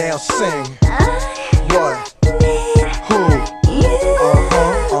 Now sing. What? Who?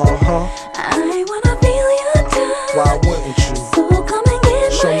 I wanna feel your touch. Why wouldn't you? So come and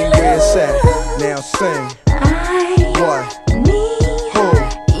get Show me my where it's love. at. Now sing. What? Who?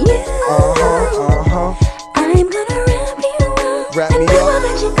 I'm gonna wrap you up. Wrap me Never up.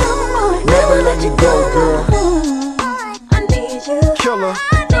 let you go, boy. Never let me go, girl. I need you. Killer.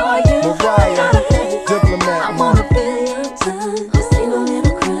 Adore you. Mariah. Diplomat. I wanna feel your touch. Just ain't no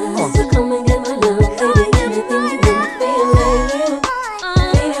little cry. So come and get my love, baby. Anything you want, feel like you.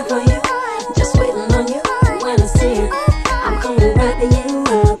 Waiting for you, just waiting on you. When I see you, I'm gonna wrap you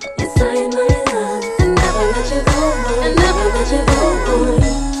up inside my love. And never let you go, boy. And never let you go, boy.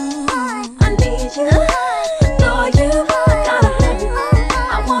 I need you, adore you. I gotta have you.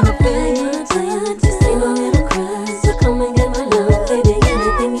 I wanna feel your touch. Just ain't no little cry. So come and get my love, baby.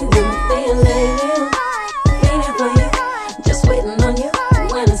 Anything you want, feel like you. Waiting for you, just waiting on you.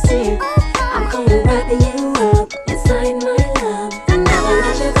 When I see you, I'm gonna wrap you up inside my love. And never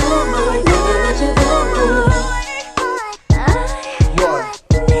let you go, boy. Never let you go, boy. What?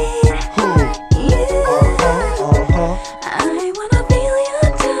 Who? I wanna feel your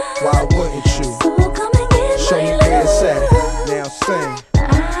touch. Why wouldn't you? So come and get Show my me love. where it's at. Now sing.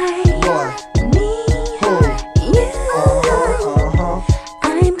 What? Who?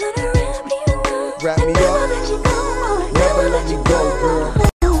 I'm gonna wrap you up. Wrap me Never up. let you go, boy. Never let me go, girl.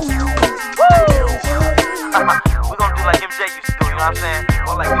 We gonna do like MJ used to do, you know what I'm saying?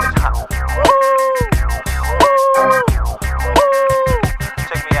 Or like this.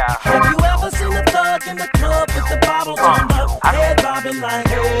 Check me out. Have you ever seen a thug in the club with the bottle turned up, head bobbing like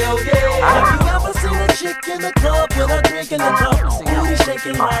hell yeah? Have you ever seen a chick in the club with her drink in the cup, booty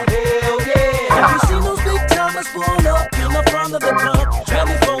shaking like hell yeah? Have you seen those big timers pull up in the front of the club,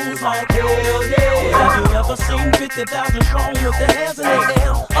 20 phones like hell yeah? Have you ever seen 50,000 strong with their hands in the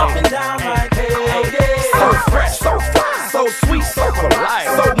air, up and down like hell yeah? So fresh, so fly, so sweet, so polite.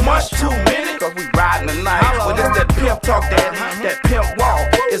 So much too many, cause we riding tonight. When it's that pimp talk, that pimp walk.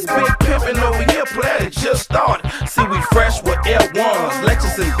 It's big pimpin' over here, player, it just started. See, we fresh with L1s,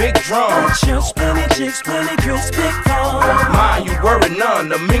 Lexus and big drums. Chips, plenty chicks, plenty grits, big fun. Mind you worry none,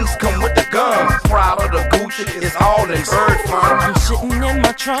 the minks come with the guns. Proud of the Gucci, it's all in bird fun. I'm sitting in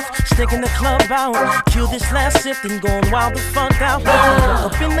my trunk, sticking the club out. Kill this last sip and going wild the funk out.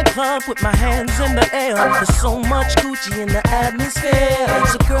 Up in the club with my hands in the air. There's so much Gucci in the atmosphere.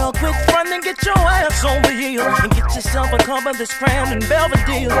 So girl, quit frontin', get your ass over here and get yourself a cup of this Crown and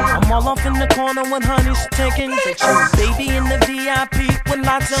Belvedere. I'm all off in the corner when honey's taking pictures. Baby in the VIP with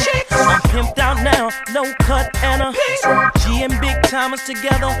lots of chicks. I'm pimped out now, no cut and a G and big timers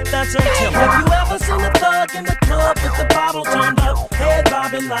together, that's a tip. Have you ever seen a thug in the club with the bottle turned up, head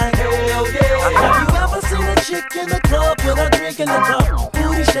bobbing like hell yeah? Have you ever seen a chick in the club with her drink in the cup,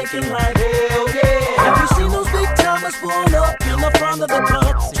 booty shaking like hell yeah? Have you seen those big timers pull up in the front of the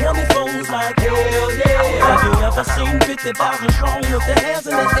club, 20 phones like hell yeah? Have you ever seen 50,000 strong with their hands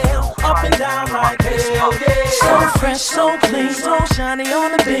in the air, up and down like hell yeah? So fresh, so clean, so shiny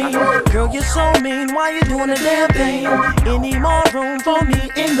on the beam. Girl, you're so mean, why you doing the damn thing? Any more room for me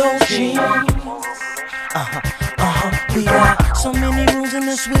in those jeans? We got so many rooms in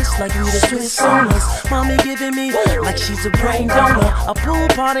the Swiss, like we the Swiss owners. Mommy giving me like she's a brain donor. A pool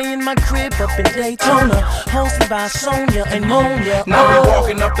party in my crib up in Daytona, hosted by Sonia and Monia. Now we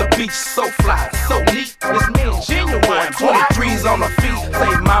walking up the beach, so fly, so neat. It's me and Genuine, 23s on the feet.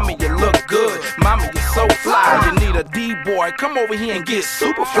 Say, mommy, you look good. Mommy, you're so fly. You need a D-boy, come over here and get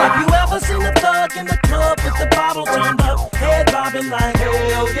super fly. Have you ever seen a thug in the club with the bottle turned up, head bobbing like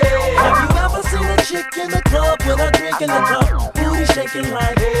hell yeah? Have you ever seen a chick in the club with her drink in the cup, booty shaking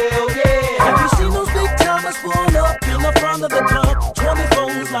like hell yeah? Have you seen those big timers pull up in the front of the club, 20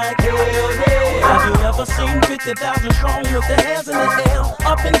 phones like hell yeah? Have you ever seen 50,000 strong with their hands in the air,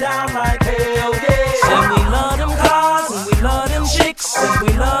 up and down like hell yeah? Said we love them cars and we love them chicks, and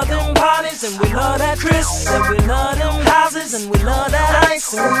we love them parties and we love that Chris, and we love them houses and we love that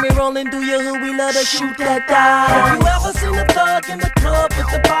ice. And when we rollin' through your hood, we love to shoot that dice. Have you ever seen a thug in the club with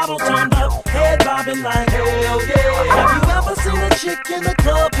the bottle turned up, head bobbing like hell yeah? Have you ever seen a chick in the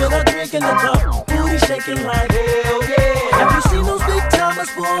club with her drink in the cup, booty shaking like hell yeah? Have you seen those big timers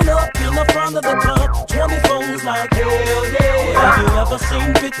pull up in the front of the club, 20 phones like hell yeah? Have you ever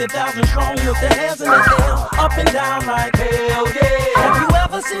seen 50,000 strong with their hands in the air, up and down like hell yeah? Have you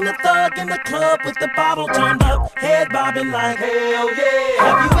ever seen a thug in the club with the bottle turned up, head bobbing like hell yeah?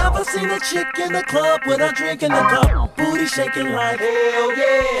 Have you ever ever seen a chick in the club with a drink in the cup, booty shaking like hell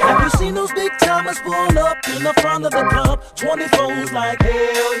yeah? Have you seen those big timers pull up in the front of the club, 24s like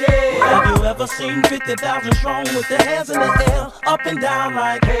hell yeah? Have you ever seen 50,000 strong with their hands in the air, up and down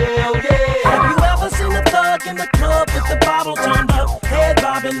like hell yeah? Have you ever seen a thug in the club with the bottle turned up, head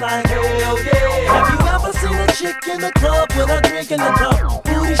bobbing like hell yeah? Have you ever seen a chick in the club with a drink in the cup,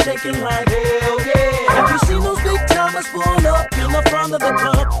 booty shaking like hell yeah? Have you seen those big timers pull up in the front of the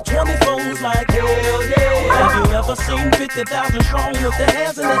club, 24s like hell yeah? Have you ever seen 50,000 strong with their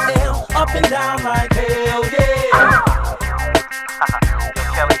hands in the air, up and down like hell yeah? Yo,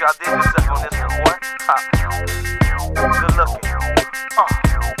 Kelly, you outdid yourself on this one, boy. Good looking.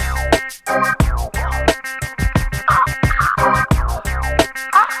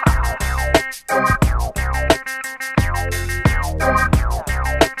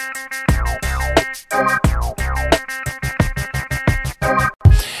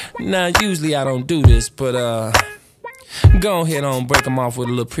 Now, usually I don't do this, but go ahead on, break them off with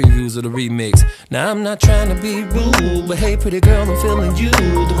a little previews of the remix. Now, I'm not trying to be rude, but hey, pretty girl, I'm feeling you.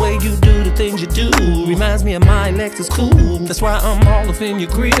 The way you do the things you do reminds me of my Lexus cool. That's why I'm all up in your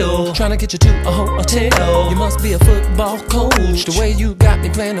grill, trying to get you to a hotel. You must be a football coach, the way you got me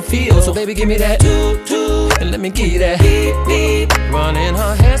playing the field. So baby, give me that toot-toot, and let me give you that beep-beep. Running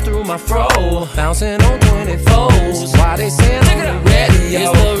her hands through my fro, bouncing on 24s. Why they saying I'm ready? It's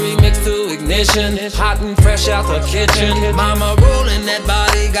the remix to ignition, hot and fresh out the kitchen. Mama rolling that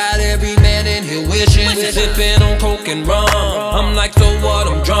body, got every man in here wishing. Sipping on coke and rum, I'm like, so what,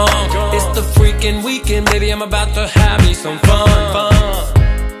 I'm drunk. It's the freaking weekend, baby, I'm about to have me some fun.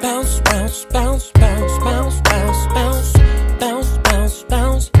 Bounce, bounce, bounce, bounce, bounce, bounce, bounce, bounce, bounce,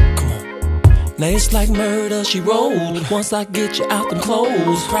 bounce. Come on. Now it's like murder, she rolled. Once I get you out them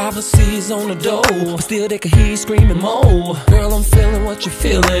clothes, privacy's on the door, but still they can hear you screaming more. Girl, I'm feeling what you're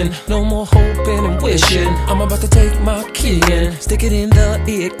feeling, no more hoping and wishing. I'm about to take my key and stick it in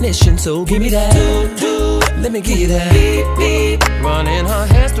the ignition. So give me that toot-toot, let me give you that beep-beep. Running her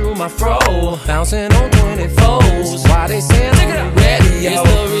hands through my fro, bouncing on 24s. Why they saying I'm ready? It's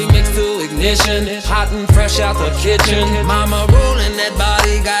the remix to ignition, hot and fresh out the kitchen. Mama rolling that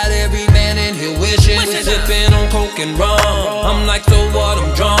body, got every man in here wishing. Sipping on coke and rum, I'm like, so what,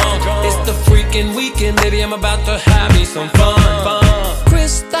 I'm drunk. It's the freaking weekend, baby, I'm about to have me some fun.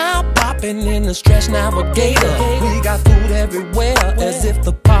 Crystal popping in the Stretch Navigator. We got food everywhere, as if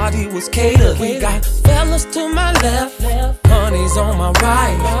the party was catered. We got fellas to my left, honeys on my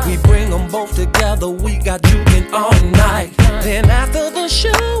right. We bring them both together, we got juking all night. Then after the show,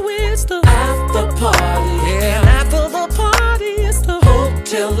 it's the after party. Yeah, and after the party, it's the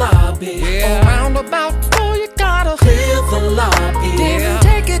hotel lobby. Yeah, around about 4, you gotta clear the lobby. Then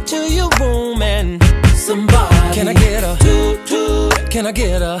take it to your room and somebody. Can I get a toot-toot? Can I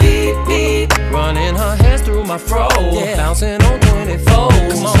get a beep-beep? Running her hands through my fro, bouncing on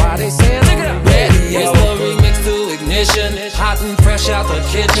 24s. Come on, why they saying I'm ready? It's the remix to ignition, hot and fresh out the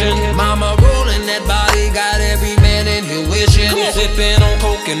kitchen. Mama rolling that body, got every man in here wishing. Sipping on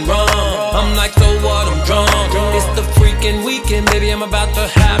coke and rum, I'm like, so what, I'm drunk. It's the freaking weekend, baby, I'm about to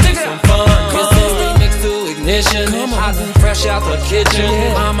have me some fun. It's the remix to ignition, hot and fresh out the kitchen.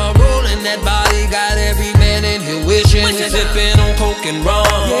 Mama rolling that body, got every man in here wishing. Sipping on coke and rum,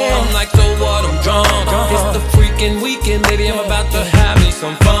 I'm like, so what, I'm drunk. It's the freaking weekend, baby, I'm about to have me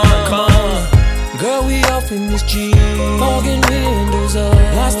some fun. Girl, we off in this Jeep, fogging windows up,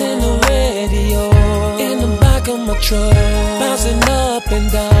 lost in the radio, in the back of my truck, bouncing up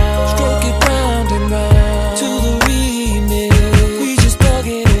and down, stroke it round and round to the remix. We just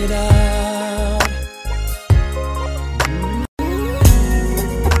thugging it out.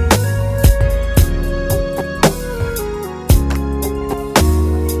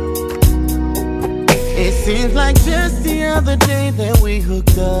 It seems like just the other day that we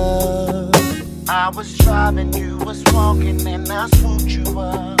hooked up. I was driving, you was walking, and I swooped you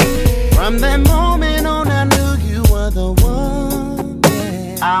up. From that moment on, I knew you were the one.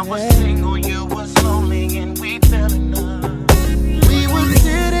 Yeah. I was single, you was lonely, and we fell in love. We would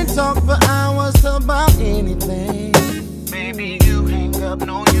sit and talk for hours about anything. Baby, you hang up,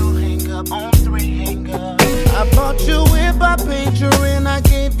 no, you hang up on 3 hang up. I bought you whip, I paid you, and I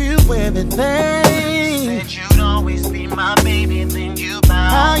gave you everything. Said you'd always be my baby, then you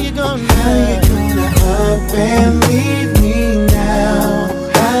bowed. How you gonna up and leave me now?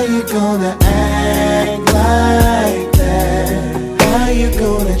 How you gonna act like that? How you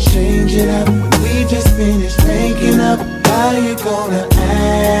gonna change it up when we just finished making up? How you gonna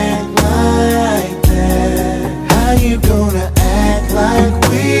act like that? How you gonna act like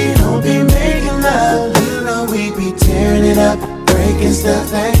we don't be making love? You know we be tearing it up, breaking breaking stuff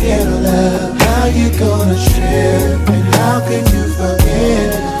that ghetto love. How you gonna trip and how can you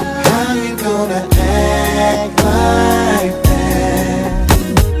forget? How you gonna act like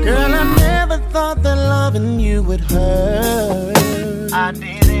that? Girl, I never thought that loving you would hurt. I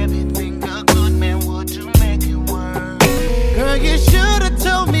did everything a good man would to make it work. Girl, you should've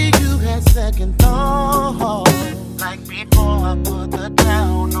told me you had second thought. Like before I put the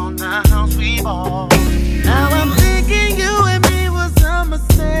down on the house we bought. Now I'm thinking you and me was a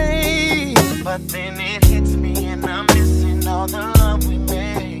mistake, but then it hits me and I'm missing all the love we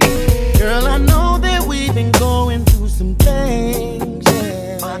made. Girl, I know that we've been going through some things,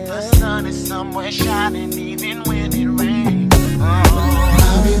 yeah, but the sun is somewhere shining even when it rains.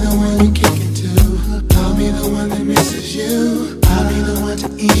 I'll be the one you kick it to. I'll be the one that misses you. I'll be the one to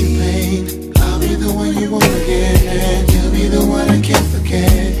ease your pain. I'll be the one you wanna get. You'll be the one I can't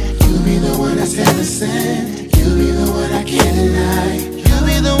forget. You'll be the one that's innocent. You'll be the one I can't deny. You'll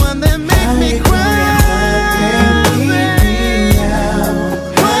be the one that makes me cry.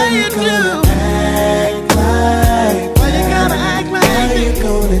 Why you do? Act like why you gotta act like how you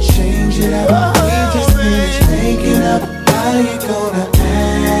gonna change it up? We just finished making up. How you gonna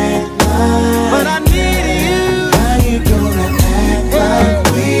act like? But I need you. How you gonna act like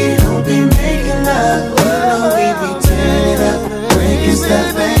we don't be making love? You know we be tearing it up, breaking stuff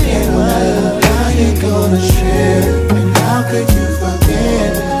that ain't love. How you gonna trip and how could you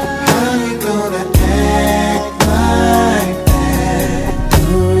forget? How you gonna act like that?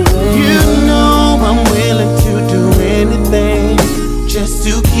 You know I'm willing to do anything just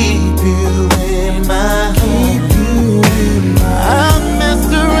to keep you in my home. I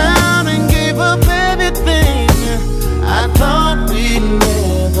messed around and gave up everything. I thought we'd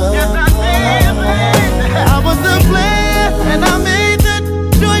never part. I was a player and I made the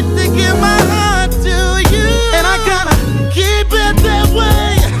choice to give my heart to you, and I gotta keep it that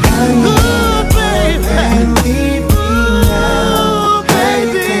way. Ooh, baby. Ooh,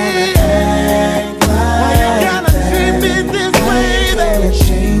 baby. Why you gotta treat me this way, baby?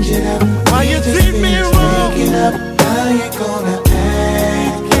 Why you treat me wrong? How you gonna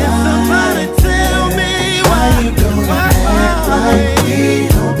act? Can somebody tell me Why you gonna act like we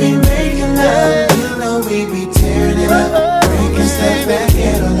don't be making love? You know we be tearing it up, breaking stuff that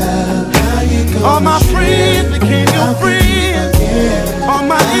ghetto love. How you gonna all my friends became your friends, all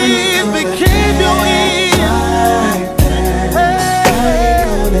my ears became your ears. How you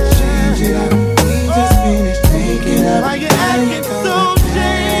gonna change it up? We just finished making up. Why you acting so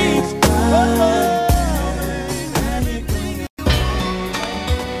changed?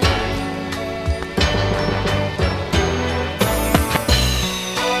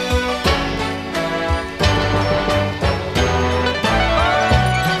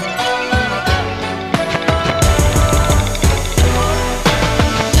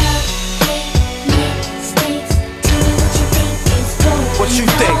 What you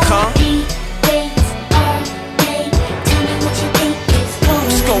think, huh?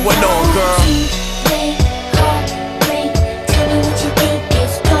 What's going on, girl?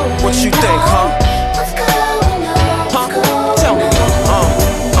 What you think, huh? Huh? Tell me.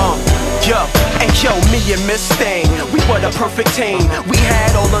 Yo, me and Miss Thing, we were the perfect team. We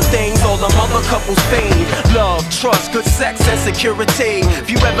had all the things all the other couples fiend. Love, trust, good sex, and security.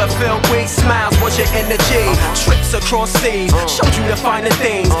 If you ever felt weak, smiles was your energy. Trips across seas, showed you the finer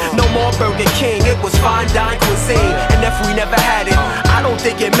things. No more Burger King, it was fine dine cuisine. And if we never had it, I don't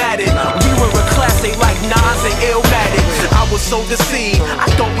think it mattered. We were a classic like Nas and Illmatic. I was so deceived, I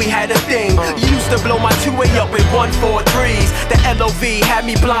thought we had a thing. You used to blow my 2-way up in 1-4-3s. The LOV had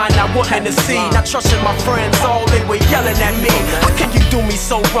me blind, I wanted to see. Not trusting my friends, all they were yelling at me. How can you do me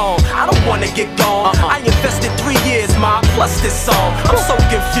so wrong? I don't wanna get gone. I invested 3 years, ma, plus this song. I'm so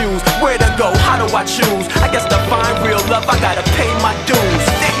confused, where to go, how do I choose? I guess to find real love, I gotta pay my dues.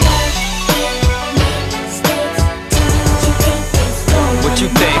 What you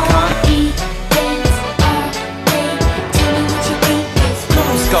think, huh?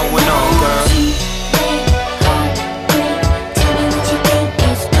 What's going on, girl?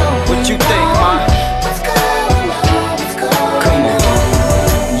 What you think, ma? Come on.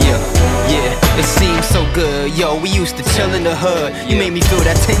 Yeah, it seems so good. Yo, we used to chill in the hood. You made me feel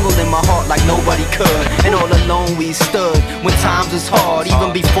that tingle in my heart like nobody could. And all alone we stood when times was hard.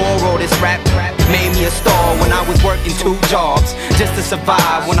 Even before all this rap made me a star. When I was working 2 jobs just to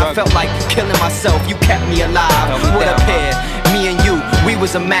survive. When I felt like killing myself, you kept me alive. What a pair, me and you, we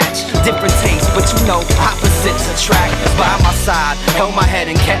was a match, different taste, but you know, opposites attract. By my side, held my head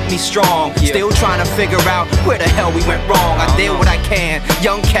and kept me strong. Still trying to figure out where the hell we went wrong. I did what I can,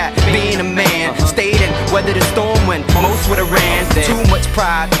 young cat, being a man. Stayed and weathered the storm when most would've ran. Too much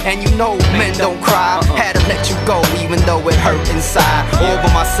pride, and you know men don't cry. Had to let you go even though it hurt inside. All by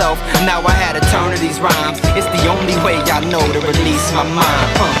myself, now I had to turn to these rhymes. It's the only way I know to release my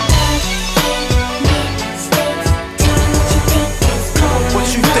mind. What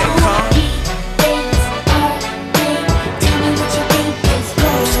you think, huh?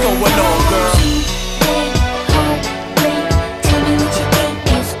 What's going on, girl?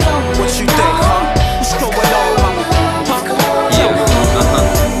 What you think, huh? What's going on, mama?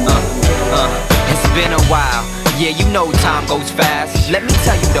 It's been a while. Yeah, you know time goes fast. Let me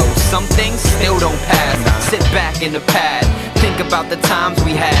tell you though, some things still don't pass. Sit back in the pad, think about the times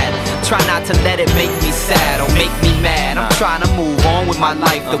we had. Try not to let it make me sad or make me mad. I'm trying to move on with my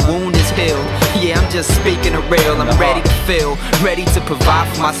life, the wound is healed. Yeah, I'm just speaking the real, I'm ready to feel, ready to provide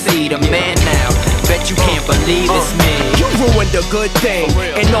for my seed. A man now, bet you can't believe it's me. You ruined a good thing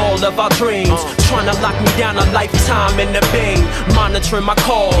and all of our dreams. Trying to lock me down a lifetime in the Bing. Monitoring my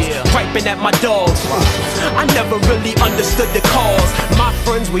calls, griping at my dogs. I never really understood the cause. My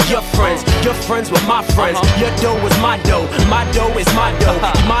friends were your friends were my friends. Your dough was my dough is my dough.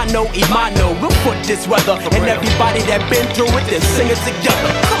 Imano, we'll put this weather. And everybody that been through it, then sing it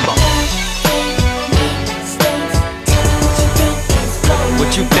together. Come on.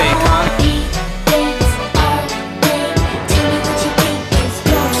 What you think, huh?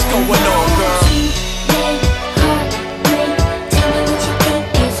 What's going on, girl?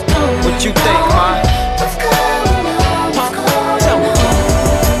 What you think, huh?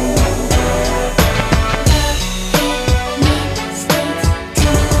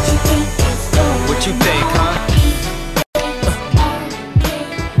 What you think, huh?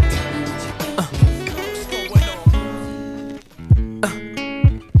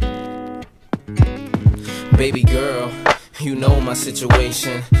 Baby girl, you know my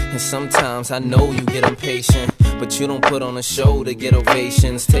situation, and sometimes I know you get impatient, but you don't put on a show to get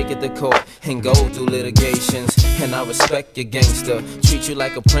ovations. Take it to court and go through litigations, and I respect your gangster. Treat you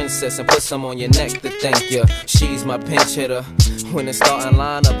like a princess and put some on your neck to thank you. She's my pinch hitter. When the starting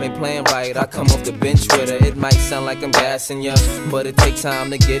lineup ain't playing right, I come off the bench with her. It might sound like I'm gassing ya, but it takes time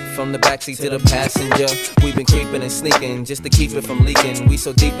to get from the backseat to the passenger. We've been creeping and sneaking just to keep it from leaking. We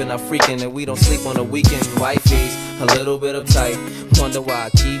so deep in our freaking that we don't sleep on the weekend. Wifey's a little bit uptight, wonder why I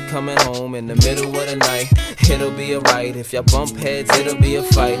keep coming home in the middle of the night. It'll be alright, if y'all bump heads it'll be a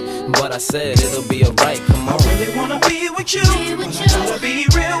fight, but I said it'll be alright, come on. I really wanna be with you, I wanna be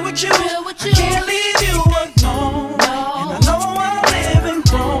real with you. I can't leave you alone, and I know I'm living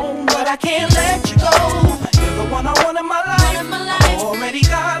wrong, but I can't let you go. You're the one I want in my life, I already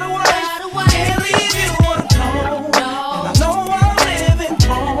got a wife. Can't leave you alone, and I know I'm living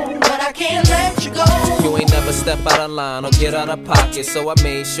wrong, but I can't let you go. You ain't never step out of line or get out of pocket, so I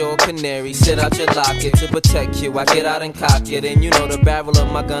made sure canary sit out your locket to protect you. I get out and cock it, and you know the barrel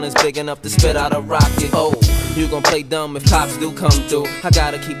of my gun is big enough to spit out a rocket. Oh, you gon' play dumb if cops do come through. I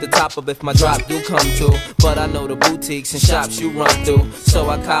gotta keep the top up if my drop do come through. But I know the boutiques and shops you run through, so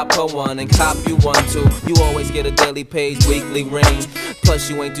I cop her one and cop you one too. You always get a daily page, weekly ring. Plus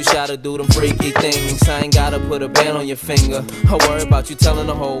you ain't too shy to do them freaky things. I ain't gotta put a band on your finger. I worry about you telling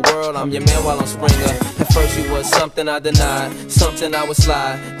the whole world I'm your man while I'm Springer. At first you was something I denied, something I would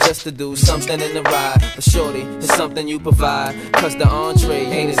slide just to do something in the ride. But shorty, it's something you provide, cause the entree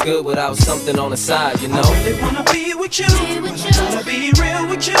ain't as good without something on the side, you know. I really wanna be with you, I wanna be real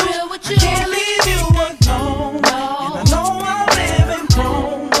with you. I can't leave you alone, and I know I'm living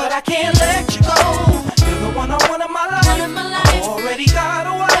wrong, but I can't let you go. You're the one I want in my life, I already got a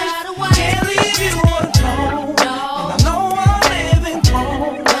wife. Can't leave you alone, and I know I'm living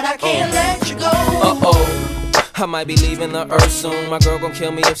wrong, but I can't let you go. I might be leaving the earth soon. My girl gon'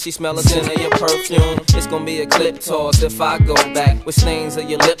 kill me if she smell a scent of your perfume. It's gon' be a clip toss if I go back with stains of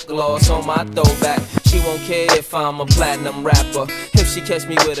your lip gloss on my throwback. She won't care if I'm a platinum rapper, if she catch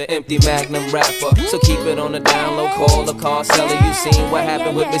me with an empty Magnum wrapper. So keep it on the down low, call the car seller. You seen what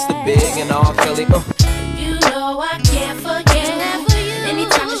happened with Mr. Big and R. Kelly. You know I care for you.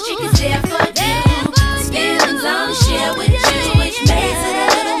 Anytime a chick is there for you. Feelings I'll share with you, which makes it a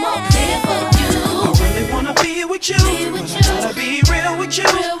little more clear for you. I really wanna be with you, I wanna be real with you.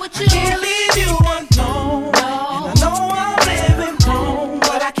 I can't leave you alone, and I know I'm living wrong,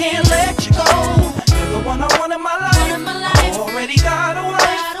 but I can't let you go. You're the one I want in my life, I already got a wife.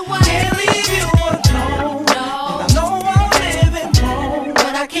 Can't leave you alone, and I know I'm living wrong,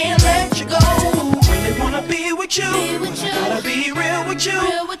 but I can't let you go.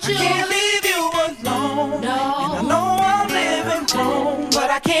 let you. I can't leave you alone. No. And I know I'm living wrong, but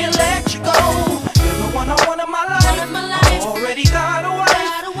I can't let you go. You're the one I want in my life. I already got away.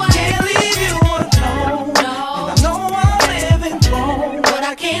 Can't leave you alone. No. And I know I'm living wrong, but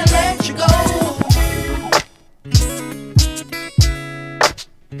I can't let you go.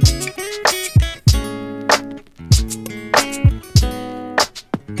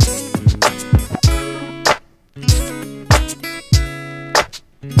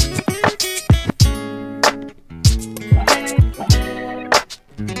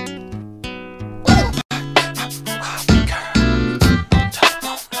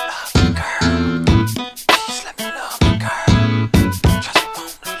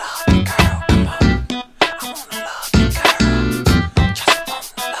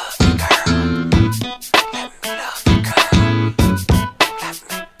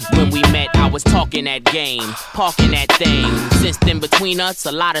 That game, parking that thing. Since then between us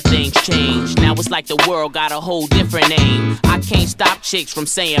a lot of things changed. Now it's like the world got a whole different name. I can't stop chicks from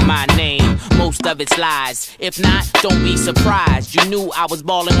saying my name. Most of it's lies. If not, don't be surprised. You knew I was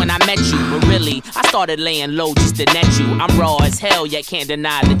ballin' when I met you, but really I started laying low just to net you. I'm raw as hell, yet can't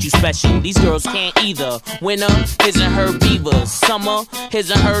deny that you special. These girls can't either. Winter, his and her beavers. Summer, his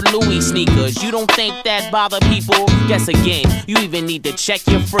and her Louis sneakers. You don't think that bother people? Guess again, you even need to check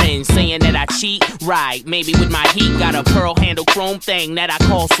your friends saying that I cheat. Right, maybe with my heat, got a pearl handle chrome thing that I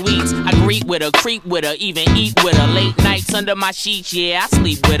call sweets. I greet with her, creep with her, even eat with her. Late nights under my sheets, yeah, I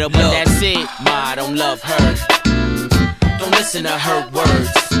sleep with her, but look, that's it. Ma, I don't love her. Don't listen to her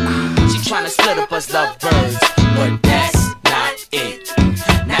words. She tryna split up us lovebirds, but that's not it.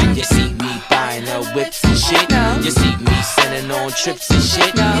 Now you see me buying her whips and shit. You see me sending on trips and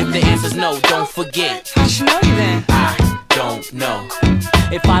shit. If the answer's no, don't forget. I should know you then. I don't know.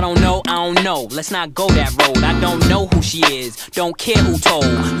 If I don't know, I don't know. Let's not go that road. I don't know who she is. Don't care who told.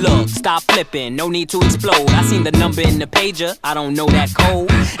 Look, stop flipping. No need to explode. I seen the number in the pager. I don't know that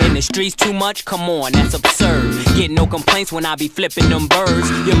code. In the streets too much? Come on, that's absurd. Get no complaints when I be flipping them birds.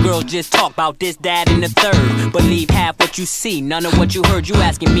 Your girls just talk about this, that, and the third. Believe half what you see, none of what you heard. You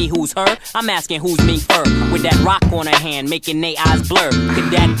asking me who's her? I'm asking who's me her. With that rock on her hand, making they eyes blur. Could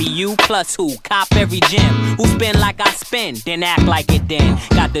that be you? Plus who? Cop every gem. Who spin like I spin? Then act like it then.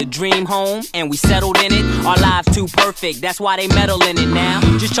 Got the dream home, and we settled in it. Our lives too perfect, that's why they meddle in it now.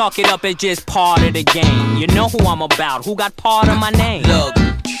 Just chalk it up as just part of the game. You know who I'm about, who got part of my name. Look,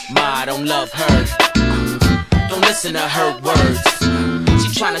 Ma, I don't love her. Don't listen to her words. She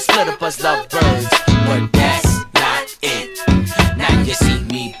tryna split up us lovebirds, but that's not it. Now you see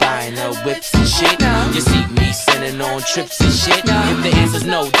me buying her whips and shit. You see me sending on trips and shit. If the answer's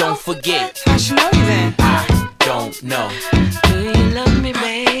no, don't forget. I should know you then. I don't know. Do you love me,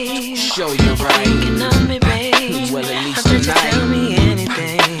 babe? Show you right. Thinking of me, babe. Well, at least I bet tonight. you tell me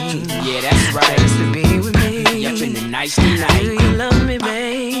anything. Yeah, that's right. Just to be with me. Yup, in the nice tonight. Do you love me,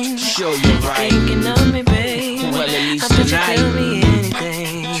 babe? Show you right. Thinking of me, babe. Well, at least I bet tonight. you tell me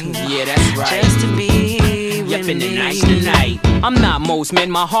anything. Yeah, that's right. Just to be Yup, with in the me. nice tonight. I'm not most men,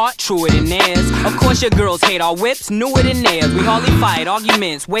 my heart truer than theirs. Of course your girls hate our whips, newer than theirs. We hardly fight,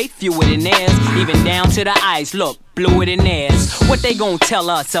 arguments way fewer than theirs. Even down to the ice, look, bluer than theirs. What they gon' tell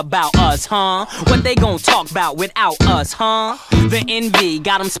us about us, huh? What they gon' talk about without us, huh? The envy,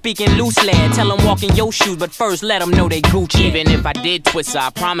 got them speaking loosely. Tell them walk in your shoes, but first let them know they Gucci. Even if I did twist her, I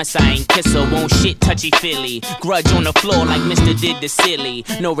promise I ain't kiss her. Won't shit touchy-feely. Grudge on the floor like Mr. did the silly.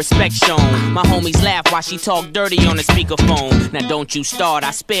 No respect shown. My homies laugh while she talk dirty on the speakerphone. Now don't you start,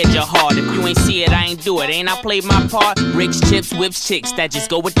 I spared your heart. If you ain't see it, I ain't do it. Ain't I played my part? Ricks, chips, whips, chicks that just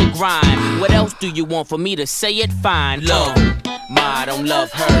go with the grind. What else do you want for me to say it? Fine. Look, Ma, I don't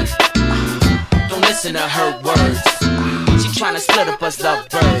love her. Don't listen to her words. She tryna split up us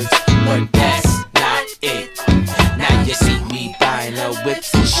lovebirds, but that's not it. Now you see me buying her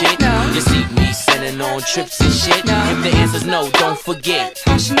whips and shit. You see me sending on trips and shit. If the answer's no, don't forget.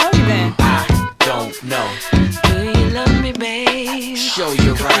 I should know you then. I don't know. Do you love me, babe? Show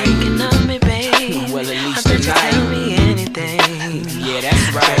you right. Thinking of me, babe. Well, at least I bet you tonight. tell me anything. Yeah,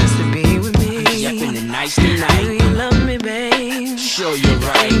 that's right. Just to be with me. Yup, in the nice tonight. Do you love me, babe? Show you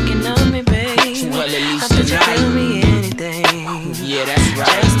right. Thinking of me, babe. Well, at least I bet you tonight. tell me anything. Yeah, that's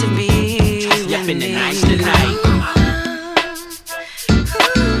right. Just to be Yup, with in the me. nice tonight.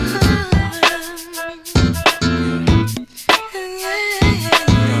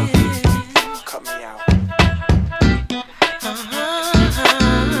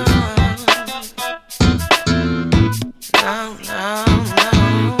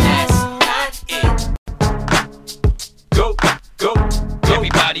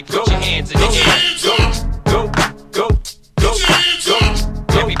 Everybody put your hands in the air. Go, go, go, go, go, go.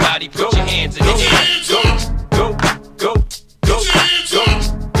 Everybody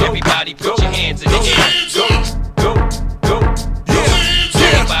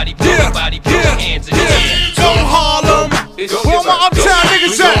uptown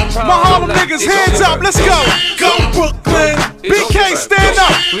niggas at? My Harlem niggas, hands up, let's go. Go Brooklyn. BK, stand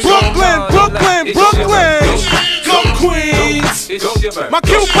up. Brooklyn, Brooklyn, Brooklyn. Go Queens. My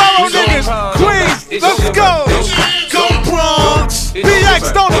Q Borough niggas, Queens, let's go. Go Bronx.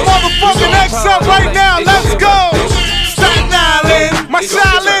 BX, throw the motherfucking X up right now, let's go. Staten Island. My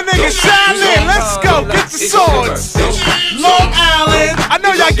Shaolin niggas, Shaolin, let's go. Get the swords. Long Island. I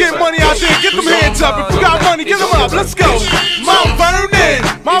know y'all get money out there, get them hands up. If you got money, get them up, let's go. Mount Vernon.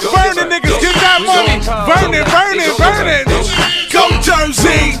 My Vernon niggas, get that money. Vernon, Vernon, Vernon. Go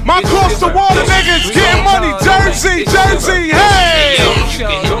Jersey. My cross the water niggas, get money. Jersey, Jersey, hey. You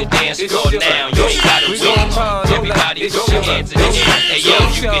can hit the dance floor now, you ain't gotta wait. Everybody put your hands in the air. Hey yo,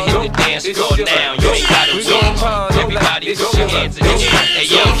 you can hit the dance floor now, you ain't gotta wait. Everybody put your hands in the air. Hey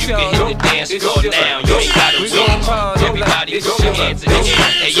yo, you can hit the dance floor now, you ain't gotta wait. Everybody put your hands in the air.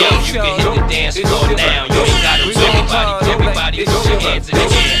 Hey yo, you can hit the dance floor now, you ain't gotta wait. Everybody put your hands in the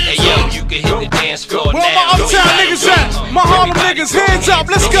air. Hey yo, you can hit the dance floor now. Where my uptown niggas at? My Harlem niggas, hands up,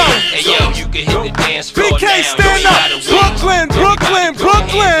 let's go. Hey yo, you can hit the dance floor now. BK, stand up. Brooklyn, Brooklyn,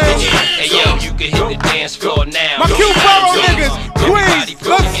 Brooklyn. Hey yo, you can hit the dance floor now. My Q Borough niggas, Queens,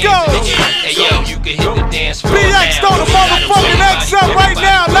 let's go. Hey yo, you can hit the dance floor now. BX, throw the motherfucking X up right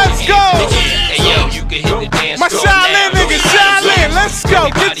now, let's go. Hey yo, you can hit the dance my floor now. Shaolin niggas, Shaolin, let's go.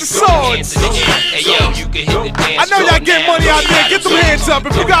 Get the swords. Hey yo, you can hit the dance I know y'all get money out there, get them hands up.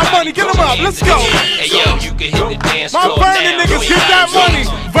 If you got money, get them up, let's go. Hey yo, you can hit the dance my floor Vernon now. niggas, get that money.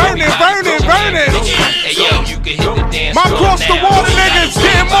 Vernon, Vernon, Vernon. Hey yo, you can hit the dance my floor now. cross the water niggas,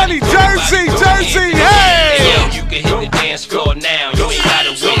 getting money. Jersey, Jersey, hey. Hey yo, you can hit the dance floor now, you ain't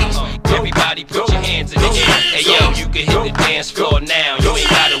gotta wait. Everybody put your hands in the air. Hey yo, you can hit the dance floor now, you ain't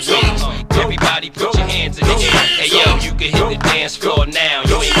gotta wait. Everybody put your hands in the air. Hey yo, you can hit the dance floor now,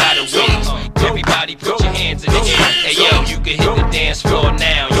 you ain't gotta wait. Everybody put your hands in the air. Hey yo, you can hit the dance floor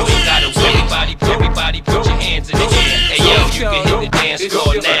now, you ain't gotta wait. Everybody put your hands in the air. Hey yo, you can hit the dance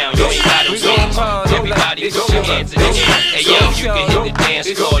floor now, you ain't gotta wait. Everybody put your hands in the air. Hey yo, you can hit the dance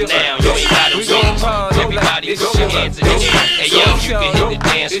floor now, you ain't gotta wait. Everybody put your hands in the air. Hey yo, you can hit the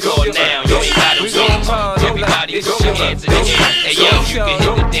dance floor now, you ain't gotta wait. Everybody put your hands in the air. Hey yo, you can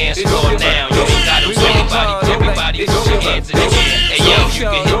hit the dance floor now, you ain't gotta wait. Everybody put your hands in the air. Hey yo, you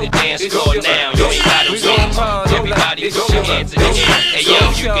can hit the dance floor now, you ain't gotta wait. Everybody put your hands in the air. Hey yo,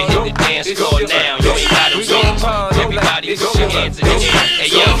 you can hit the dance floor now, you ain't gotta wait. Everybody put your hands in the air. Hey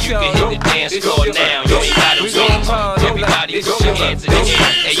yo, you can hit the dance floor now, you ain't gotta wait. Everybody put your hands in the air.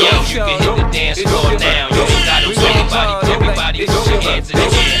 Hey yo, you can hit the dance floor now, you ain't gotta wait. Everybody put your hands in the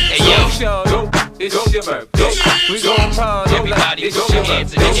air. Hey yo, it's on your birthday. We gon' party. Everybody put your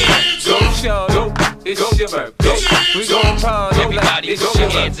hands in the air. Don't show. It's on your birthday. We gon' party. Everybody put your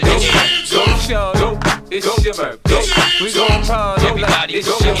hands in the air. Don't show. It's on your birthday. We gon' party. Everybody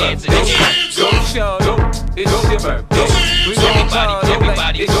put your hands in the air. Don't show. It's on your birthday. We gon' party.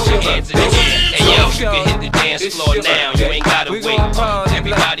 Everybody put your hands in the air. Hey yo, you can hit the dance floor now, you ain't gotta wait.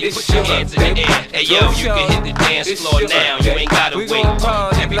 Everybody put your hands in the air. Hey yo, you can hit the dance floor now, you ain't gotta wait.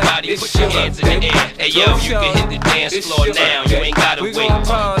 Everybody put your hands in the air. Hey yo, you can hit the dance floor now, you ain't gotta wait.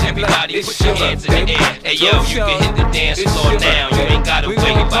 Everybody put your hands in the air. Hey yo, you can hit the dance floor now, you ain't gotta wait.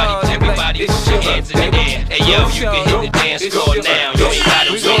 Everybody put your hands in the air. Hey yo, you can hit the dance floor now, you ain't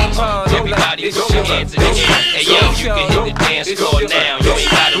gotta wait. Everybody put your hands in the air. Hey yo, you can hit the dance floor now, you ain't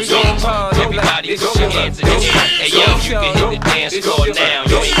gotta wait. Everybody put your hands in the air. Hey yo, you can hit the dance floor now,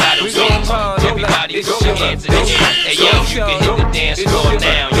 you ain't gotta wait. Everybody put your hands in the air. Hey yo, you can hit the dance floor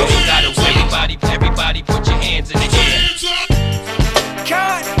now, you ain't gotta wait. Everybody put your hands in the air.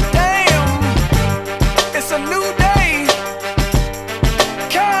 God damn, it's a new day.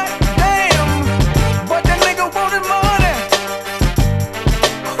 God damn, but that nigga wanted money.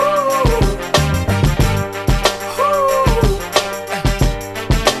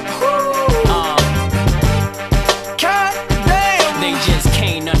 God damn. They just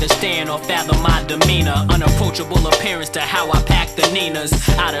can't understand or fathom my demeanor. Unapproachable appearance to how I pack the Ninas.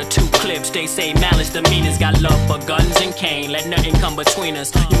 Out of 2 clips, they say malice demeanors. Got love for guns and cane, let nothing come between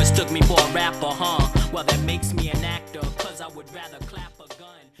us. You mistook me for a rapper, huh? Well, that makes me an actor, cause I would rather clap.